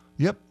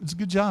 Yep, it's a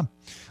good job.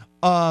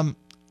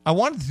 I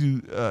wanted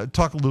to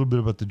talk a little bit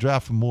about the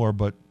draft and more,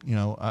 but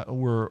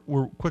we're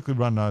quickly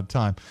running out of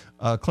time.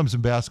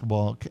 Clemson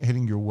basketball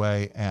heading your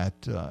way at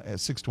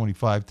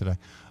 6:25 today.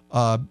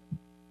 On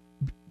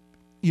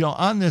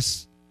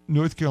this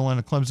North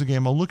Carolina Clemson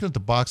game, I'm looking at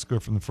the box score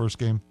from the first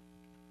game.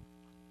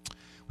 It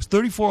was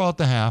 34 at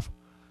the half.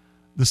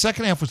 The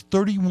second half was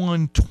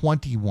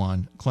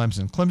 31-21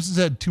 Clemson. Clemson's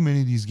had too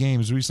many of these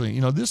games recently.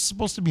 This is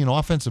supposed to be an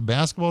offensive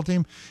basketball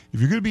team. If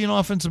you're going to be an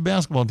offensive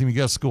basketball team, you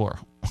got to score.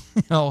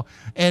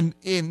 And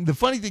the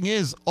funny thing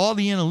is, all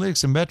the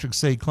analytics and metrics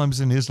say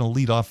Clemson is an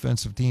elite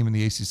offensive team in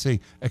the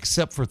ACC,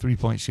 except for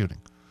three-point shooting,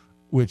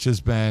 which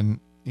has been,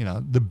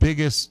 the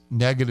biggest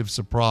negative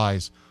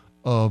surprise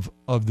of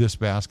this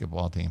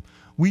basketball team.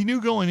 We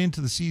knew going into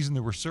the season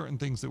there were certain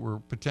things that were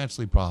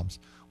potentially problems.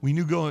 We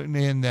knew going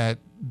in that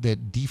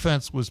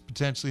defense was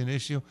potentially an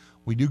issue.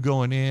 We knew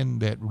going in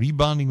that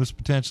rebounding was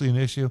potentially an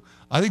issue.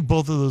 I think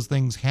both of those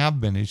things have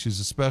been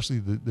issues, especially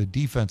the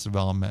defensive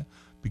element,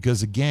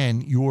 because, again,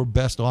 your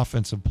best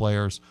offensive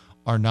players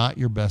are not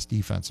your best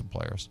defensive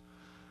players.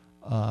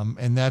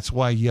 And that's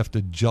why you have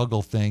to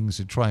juggle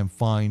things and try and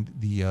find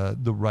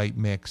the right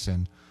mix.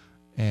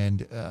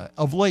 And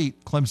of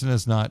late, Clemson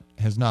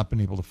has not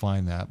been able to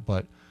find that.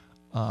 But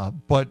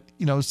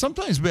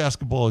sometimes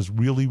basketball is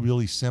really,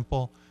 really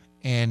simple.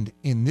 And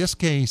in this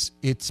case,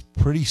 it's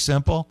pretty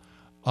simple.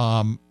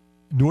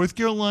 North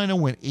Carolina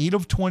went 8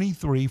 of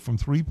 23 from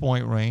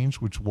three-point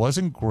range, which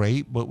wasn't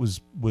great, but was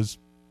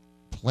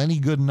plenty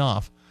good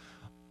enough.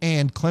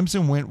 And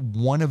Clemson went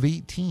 1 of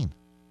 18.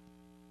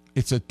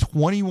 It's a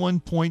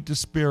 21-point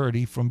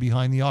disparity from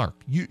behind the arc.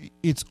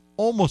 It's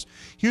almost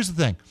 – here's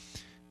the thing.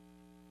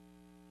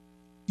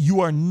 You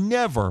are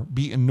never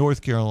beating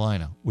North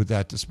Carolina with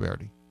that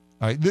disparity.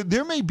 All right,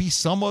 there may be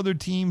some other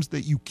teams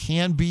that you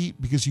can beat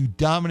because you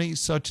dominate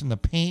such in the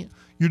paint.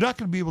 You're not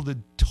going to be able to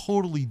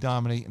totally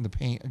dominate in the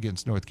paint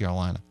against North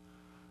Carolina.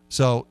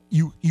 So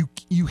you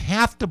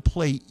have to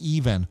play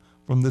even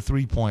from the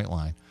three-point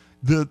line.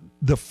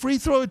 The free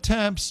throw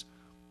attempts,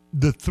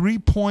 the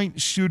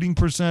three-point shooting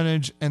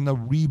percentage, and the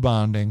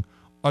rebounding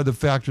are the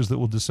factors that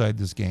will decide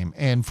this game.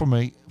 And from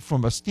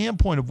a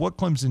standpoint of what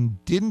Clemson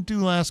didn't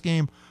do last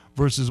game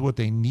versus what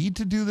they need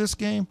to do this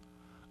game,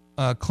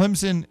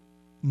 Clemson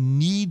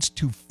needs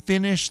to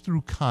finish through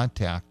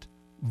contact,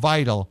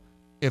 vital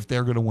if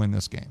they're going to win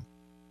this game.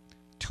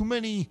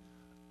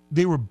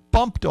 They were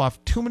bumped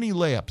off too many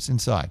layups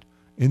inside.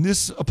 And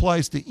this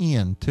applies to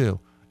Ian too.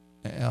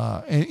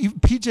 And even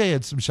PJ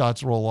had some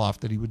shots roll off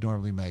that he would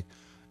normally make.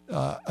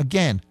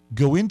 Again,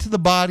 go into the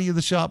body of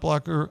the shot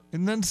blocker,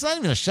 and then it's not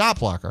even a shot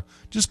blocker.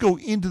 Just go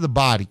into the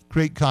body,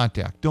 create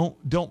contact.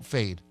 Don't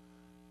fade.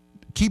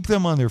 Keep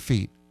them on their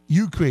feet.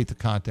 You create the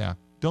contact.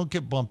 Don't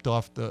get bumped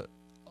off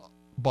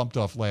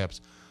layups.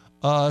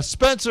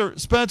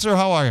 Spencer,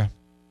 how are you?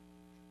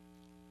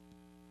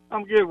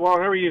 I'm good, Walt.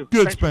 How are you?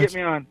 Good, Thanks Spencer. for getting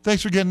me on.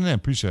 Thanks for getting in.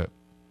 Appreciate it.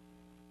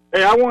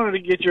 Hey, I wanted to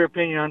get your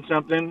opinion on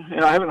something,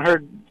 and I haven't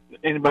heard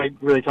anybody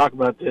really talk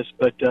about this,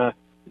 but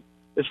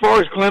as far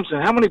as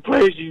Clemson, how many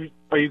players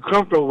are you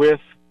comfortable with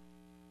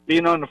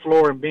being on the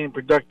floor and being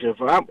productive?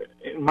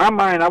 In my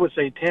mind, I would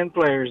say 10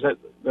 players that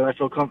I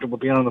feel comfortable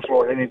being on the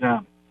floor at any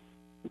time.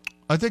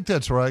 I think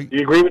that's right. Do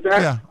you agree with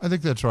that? Yeah, I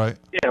think that's right.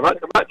 Yeah,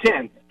 about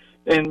 10.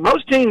 And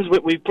most teams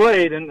that we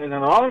played, and in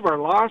all of our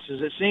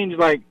losses, it seems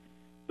like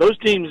those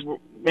teams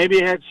maybe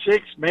had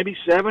 6, maybe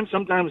 7.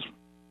 Sometimes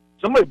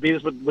somebody beat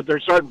us with their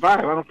starting 5.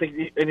 I don't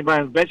think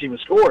anybody on the bench even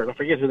scored. I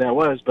forget who that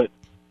was.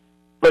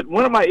 But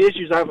one of my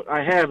issues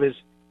I have is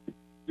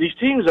these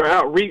teams are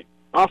out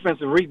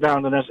offensive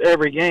rebounding us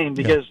every game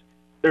because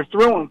they're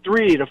throwing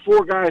 3 to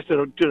 4 guys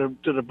to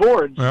the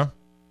boards,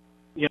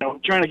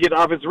 trying to get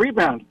offensive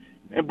rebound.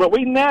 But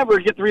we never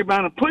get the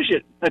rebound and push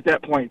it at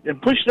that point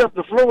and push it up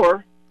the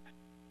floor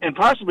and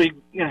possibly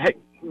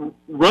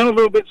run a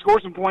little bit, score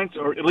some points,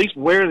 or at least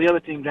wear the other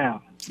team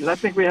down. Because I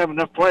think we have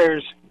enough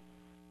players,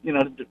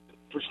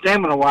 for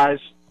stamina-wise,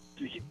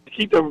 to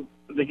keep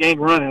the game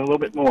running a little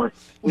bit more.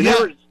 We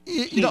never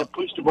need to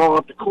push the ball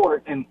up the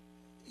court and.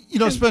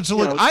 Spencer,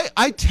 look,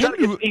 I tend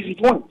to easy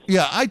points.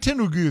 Yeah, I tend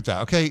to agree with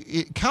that.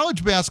 Okay,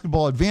 college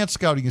basketball advanced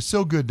scouting is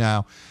so good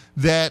now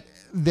that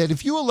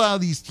if you allow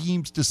these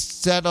teams to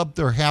set up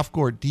their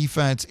half-court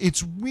defense,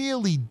 it's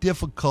really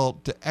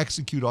difficult to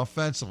execute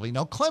offensively.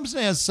 Now,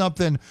 Clemson has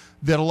something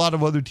that a lot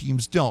of other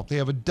teams don't. They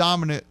have a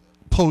dominant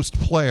post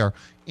player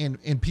in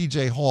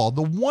P.J. Hall.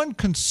 The one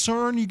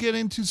concern you get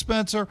into,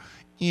 Spencer,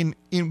 in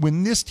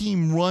when this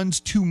team runs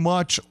too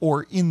much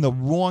or in the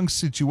wrong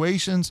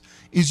situations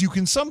is you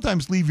can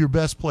sometimes leave your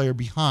best player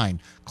behind.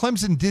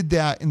 Clemson did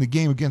that in the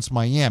game against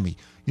Miami.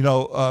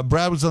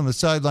 Brad was on the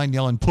sideline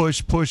yelling,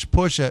 push, push,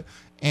 push it,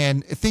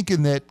 and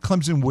thinking that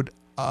Clemson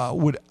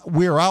would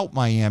wear out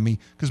Miami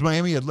because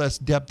Miami had less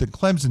depth than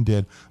Clemson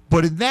did.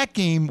 But in that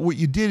game, what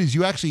you did is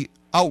you actually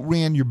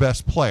outran your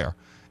best player.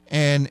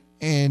 And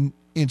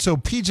so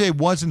PJ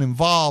wasn't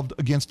involved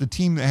against a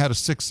team that had a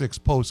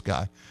 6'6" post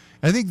guy.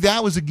 I think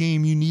that was a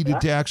game you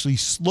needed to actually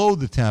slow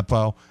the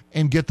tempo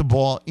and get the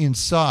ball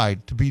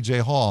inside to P.J.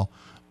 Hall.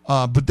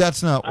 But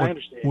that's not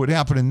what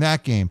happened in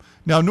that game.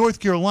 Now,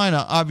 North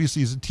Carolina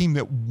obviously is a team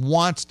that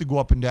wants to go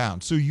up and down.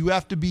 So you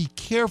have to be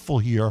careful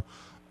here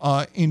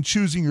in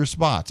choosing your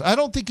spots. I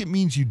don't think it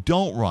means you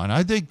don't run.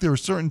 I think there are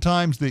certain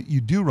times that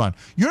you do run.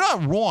 You're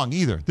not wrong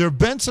either. There have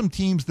been some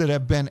teams that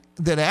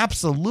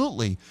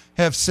absolutely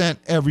have sent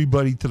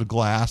everybody to the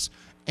glass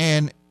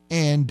and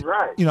in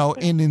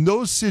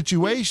those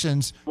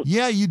situations,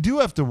 you do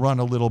have to run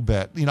a little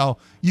bit.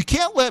 You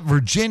can't let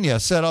Virginia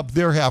set up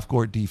their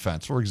half-court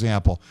defense, for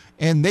example,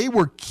 and they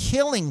were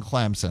killing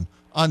Clemson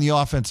on the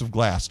offensive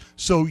glass.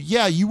 So,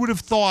 you would have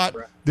thought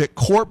that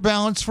court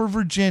balance for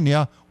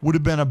Virginia would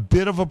have been a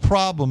bit of a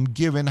problem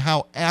given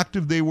how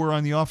active they were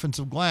on the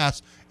offensive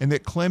glass and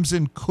that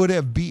Clemson could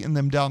have beaten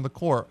them down the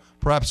court,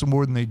 perhaps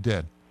more than they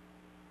did.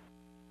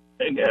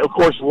 And, of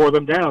course, wore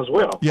them down as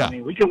well. Yeah. I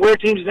mean, we can wear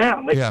teams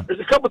down. There's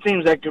a couple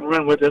teams that can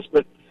run with us,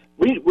 but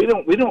we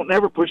don't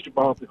never push the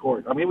ball up the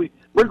court. I mean,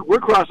 we're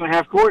crossing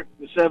half court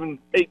with 7-8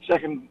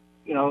 second,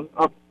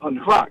 up on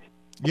the clock.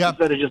 Yeah.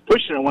 Instead of just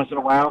pushing it once in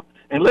a while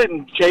and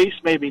letting Chase,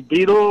 maybe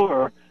Beetle,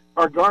 or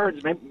our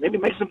guards maybe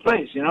make some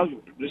plays.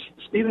 Just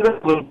speed it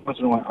up a little once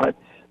in a while.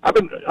 I've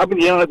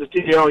been yelling at the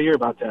TJ all year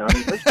about that. I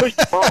mean, let's push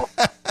the ball.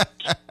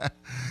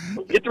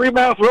 Get the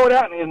rebound, throw it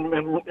out,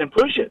 and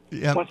push it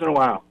once in a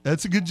while.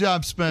 That's a good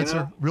job,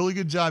 Spencer. Really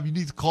good job. You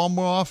need to call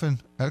more often.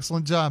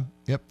 Excellent job.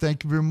 Yep,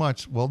 thank you very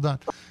much. Well done.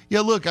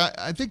 Yeah, look,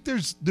 I think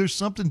there's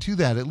something to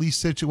that, at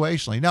least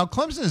situationally. Now,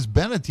 Clemson has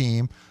been a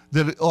team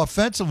that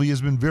offensively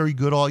has been very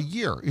good all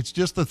year. It's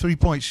just the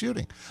three-point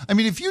shooting. I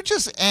mean, if you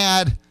just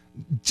add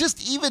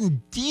just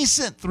even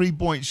decent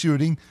three-point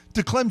shooting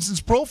to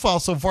Clemson's profile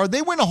so far,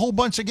 they win a whole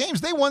bunch of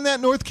games. They won that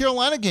North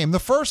Carolina game, the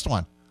first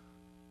one.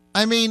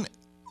 I mean,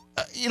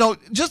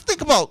 just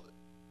think about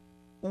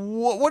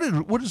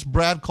what does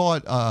Brad call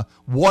it?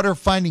 Water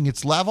finding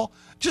its level.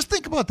 Just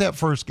think about that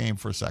first game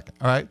for a second.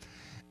 All right,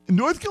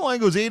 North Carolina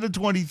goes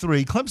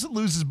 8-23. Clemson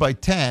loses by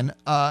 10,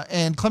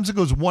 and Clemson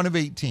goes 1 of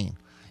 18.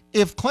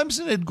 If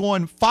Clemson had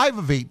gone 5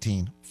 of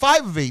 18,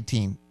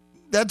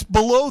 that's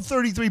below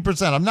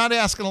 33%. I'm not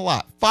asking a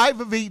lot.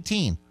 5 of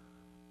 18.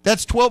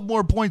 That's 12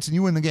 more points than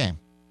you win the game.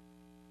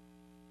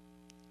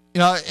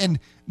 And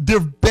there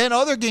have been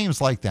other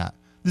games like that.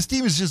 This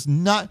team is just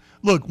not.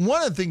 Look,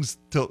 one of the things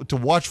to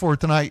watch for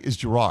tonight is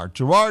Gerard.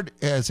 Gerard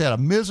has had a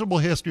miserable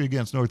history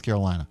against North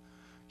Carolina.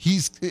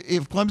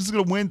 If Clemson's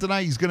going to win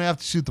tonight, he's going to have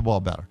to shoot the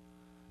ball better.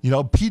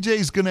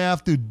 PJ's going to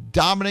have to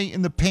dominate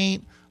in the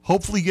paint,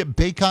 hopefully get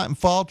Baycott in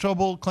foul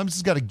trouble.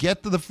 Clemson's got to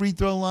get to the free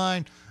throw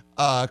line.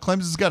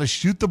 Clemson's got to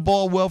shoot the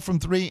ball well from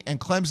three, and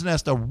Clemson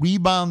has to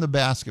rebound the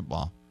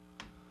basketball.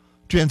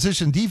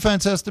 Transition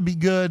defense has to be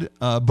good,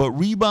 but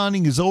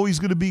rebounding is always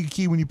going to be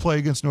key when you play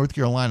against North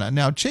Carolina.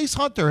 Now, Chase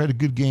Hunter had a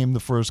good game the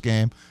first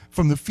game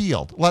from the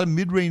field. A lot of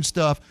mid-range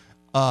stuff.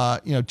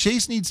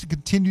 Chase needs to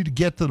continue to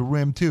get to the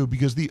rim, too,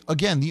 because, the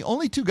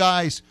only two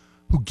guys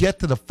who get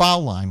to the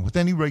foul line with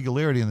any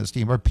regularity in this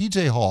team are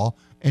P.J. Hall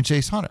and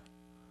Chase Hunter.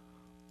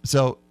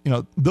 So,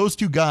 those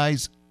two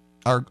guys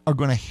are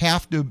going to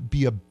have to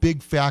be a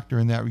big factor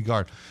in that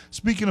regard.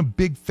 Speaking of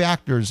big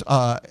factors,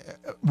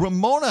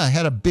 Ramona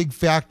had a big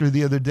factor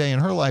the other day in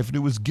her life, and it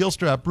was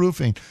Gilstrap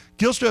Roofing.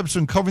 Gilstrap's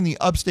been covering the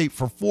upstate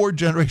for 4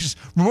 generations.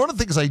 Ramona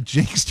thinks I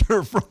jinxed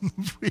her from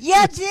the previous.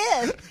 Yeah, I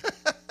did.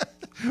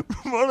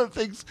 Ramona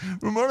thinks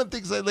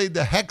I laid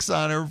the hex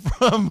on her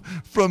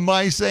from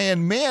my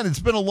saying, man, it's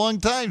been a long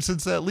time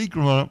since that leak,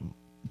 Ramona.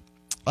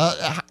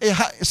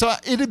 So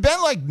it had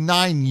been like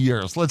 9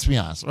 years, let's be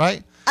honest,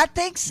 right? I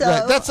think so.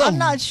 Right, I'm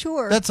not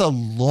sure. That's a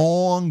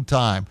long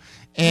time.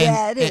 And,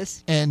 yeah, it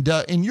is. And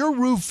your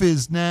roof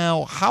is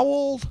now how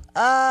old?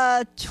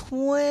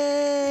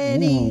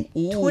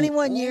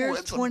 21 years.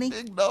 That's 20. a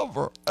big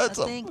number. That's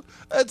a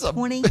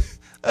 20.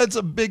 That's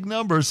a big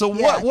number. So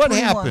Yeah, what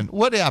 21. happened?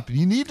 What happened?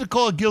 You need to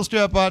call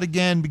Gilstrap out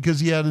again because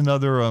he had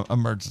another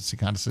emergency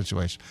kind of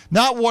situation.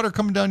 Not water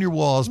coming down your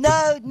walls.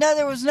 No,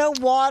 there was no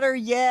water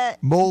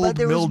yet. Mold, but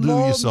there mildew,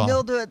 was you saw.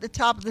 mildew at the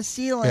top of the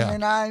ceiling, Yeah.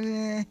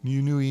 and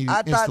You knew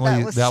I thought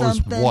instantly that was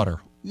something. water.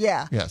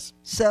 Yeah. Yes.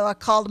 So I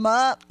called them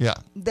up. Yeah.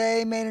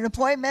 They made an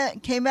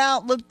appointment, came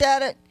out, looked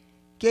at it,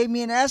 gave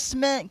me an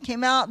estimate,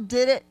 came out,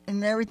 did it,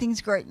 and everything's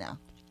great now.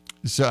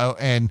 So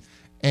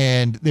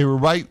and they were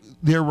right.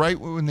 They're right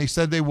when they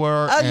said they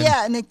were. Oh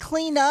yeah, and they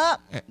clean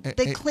up.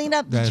 They clean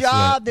up the that's job.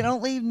 right. They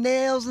don't leave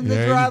nails in the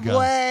There you go.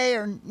 driveway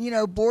or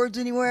boards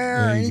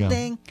anywhere or There you go.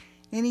 anything.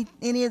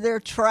 Any of their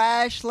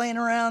trash laying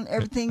around.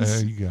 Everything's.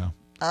 There you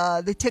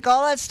go. They take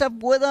all that stuff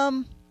with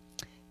them.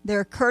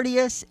 They're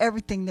courteous.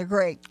 Everything. They're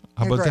great.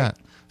 How They're about great. that?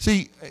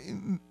 See,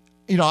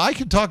 I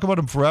could talk about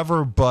them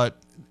forever, but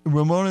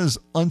Ramona's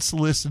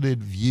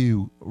unsolicited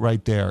view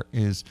right there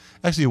is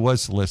actually it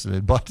was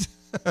solicited, but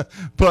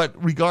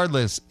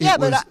regardless, Yeah, it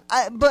was,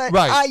 but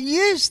right. I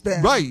use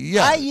them. Right,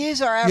 yeah. I use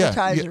our yeah,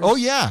 advertisers. yeah. Oh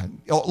yeah,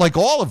 like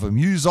all of them.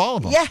 You use all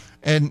of them. Yeah.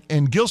 And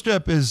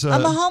Gilstrap is.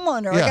 I'm a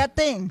homeowner. I got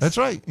things. That's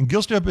right. And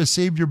Gilstrap has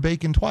saved your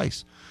bacon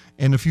twice.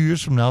 And a few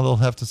years from now, they'll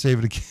have to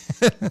save it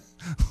again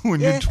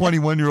when your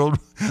 21-year-old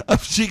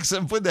cheeks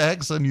and put the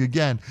hex on you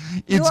again.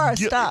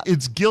 Stop.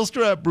 It's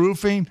Gilstrap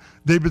Roofing.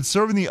 They've been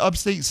serving the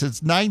upstate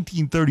since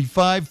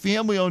 1935.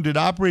 Family-owned and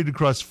operated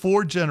across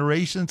 4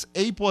 generations.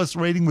 A+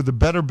 rating with the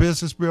Better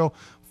Business Bureau.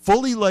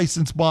 Fully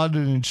licensed,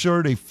 bonded, and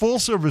insured, a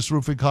full-service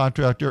roofing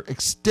contractor,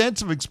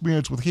 extensive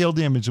experience with hail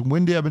damage and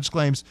wind damage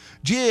claims.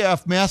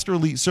 GAF Master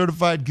Elite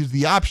Certified gives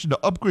the option to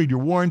upgrade your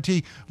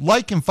warranty.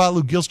 Like and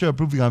follow Gilstrap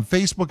Roofing on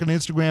Facebook and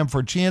Instagram for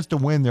a chance to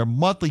win their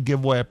monthly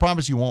giveaway. I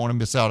promise you won't want to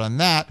miss out on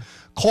that.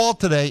 Call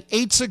today,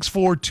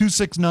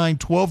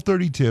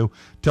 864-269-1232.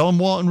 Tell them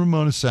Walt and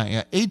Ramona sent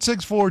you,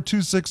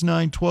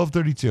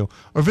 864-269-1232.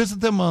 Or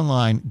visit them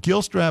online,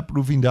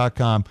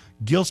 gilstraproofing.com,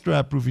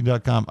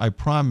 gilstraproofing.com. I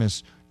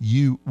promise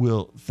you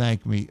will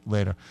thank me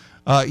later.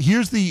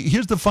 Here's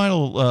the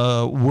final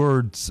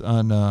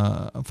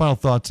final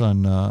thoughts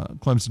on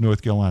Clemson,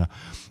 North Carolina.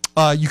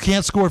 You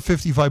can't score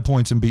 55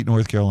 points and beat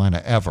North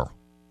Carolina ever.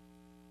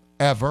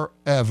 Ever,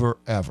 ever,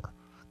 ever.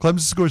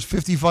 Clemson scores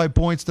 55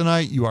 points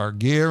tonight. You are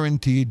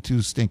guaranteed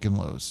to stinking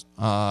lose.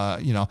 I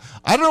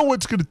don't know what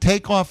it's going to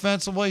take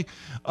offensively,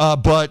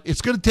 but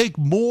it's going to take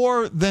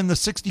more than the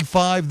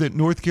 65 that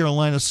North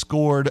Carolina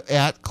scored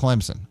at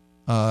Clemson.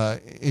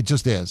 It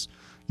just is.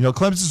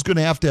 Clemson's going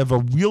to have a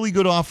really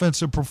good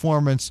offensive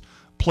performance,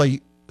 play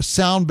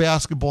sound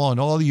basketball in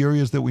all the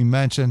areas that we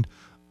mentioned,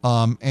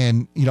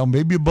 and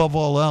maybe above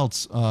all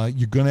else,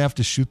 you're going to have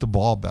to shoot the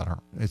ball better.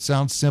 It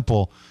sounds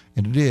simple,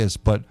 and it is,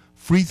 but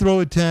free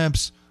throw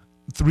attempts,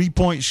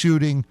 3-point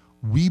shooting,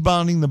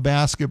 rebounding the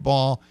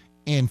basketball,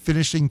 and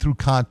finishing through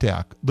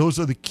contact. Those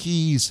are the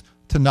keys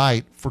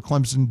tonight for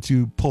Clemson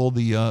to pull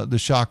the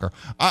shocker.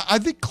 I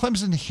think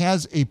Clemson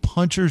has a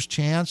puncher's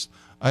chance.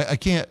 I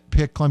can't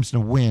pick Clemson to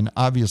win,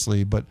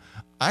 obviously, but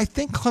I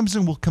think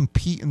Clemson will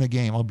compete in the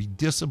game. I'll be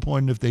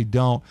disappointed if they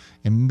don't,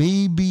 and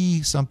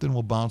maybe something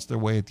will bounce their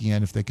way at the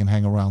end if they can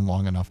hang around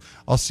long enough.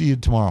 I'll see you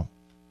tomorrow.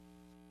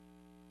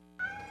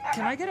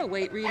 Can I get a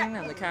weight reading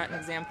on the cat in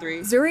exam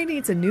 3? Zuri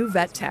needs a new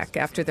vet tech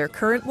after their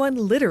current one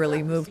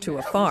literally moved to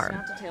a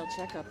farm.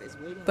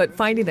 But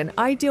finding an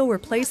ideal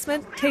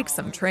replacement takes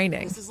some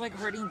training. This is like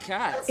herding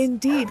cats.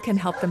 Indeed can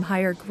help them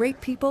hire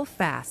great people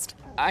fast.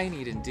 I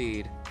need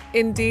Indeed.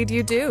 Indeed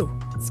you do.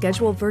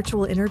 Schedule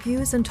virtual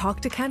interviews and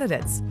talk to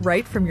candidates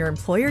right from your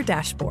employer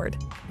dashboard.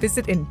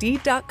 Visit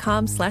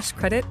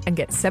Indeed.com/credit and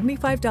get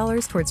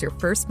 $75 towards your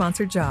first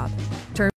sponsored job.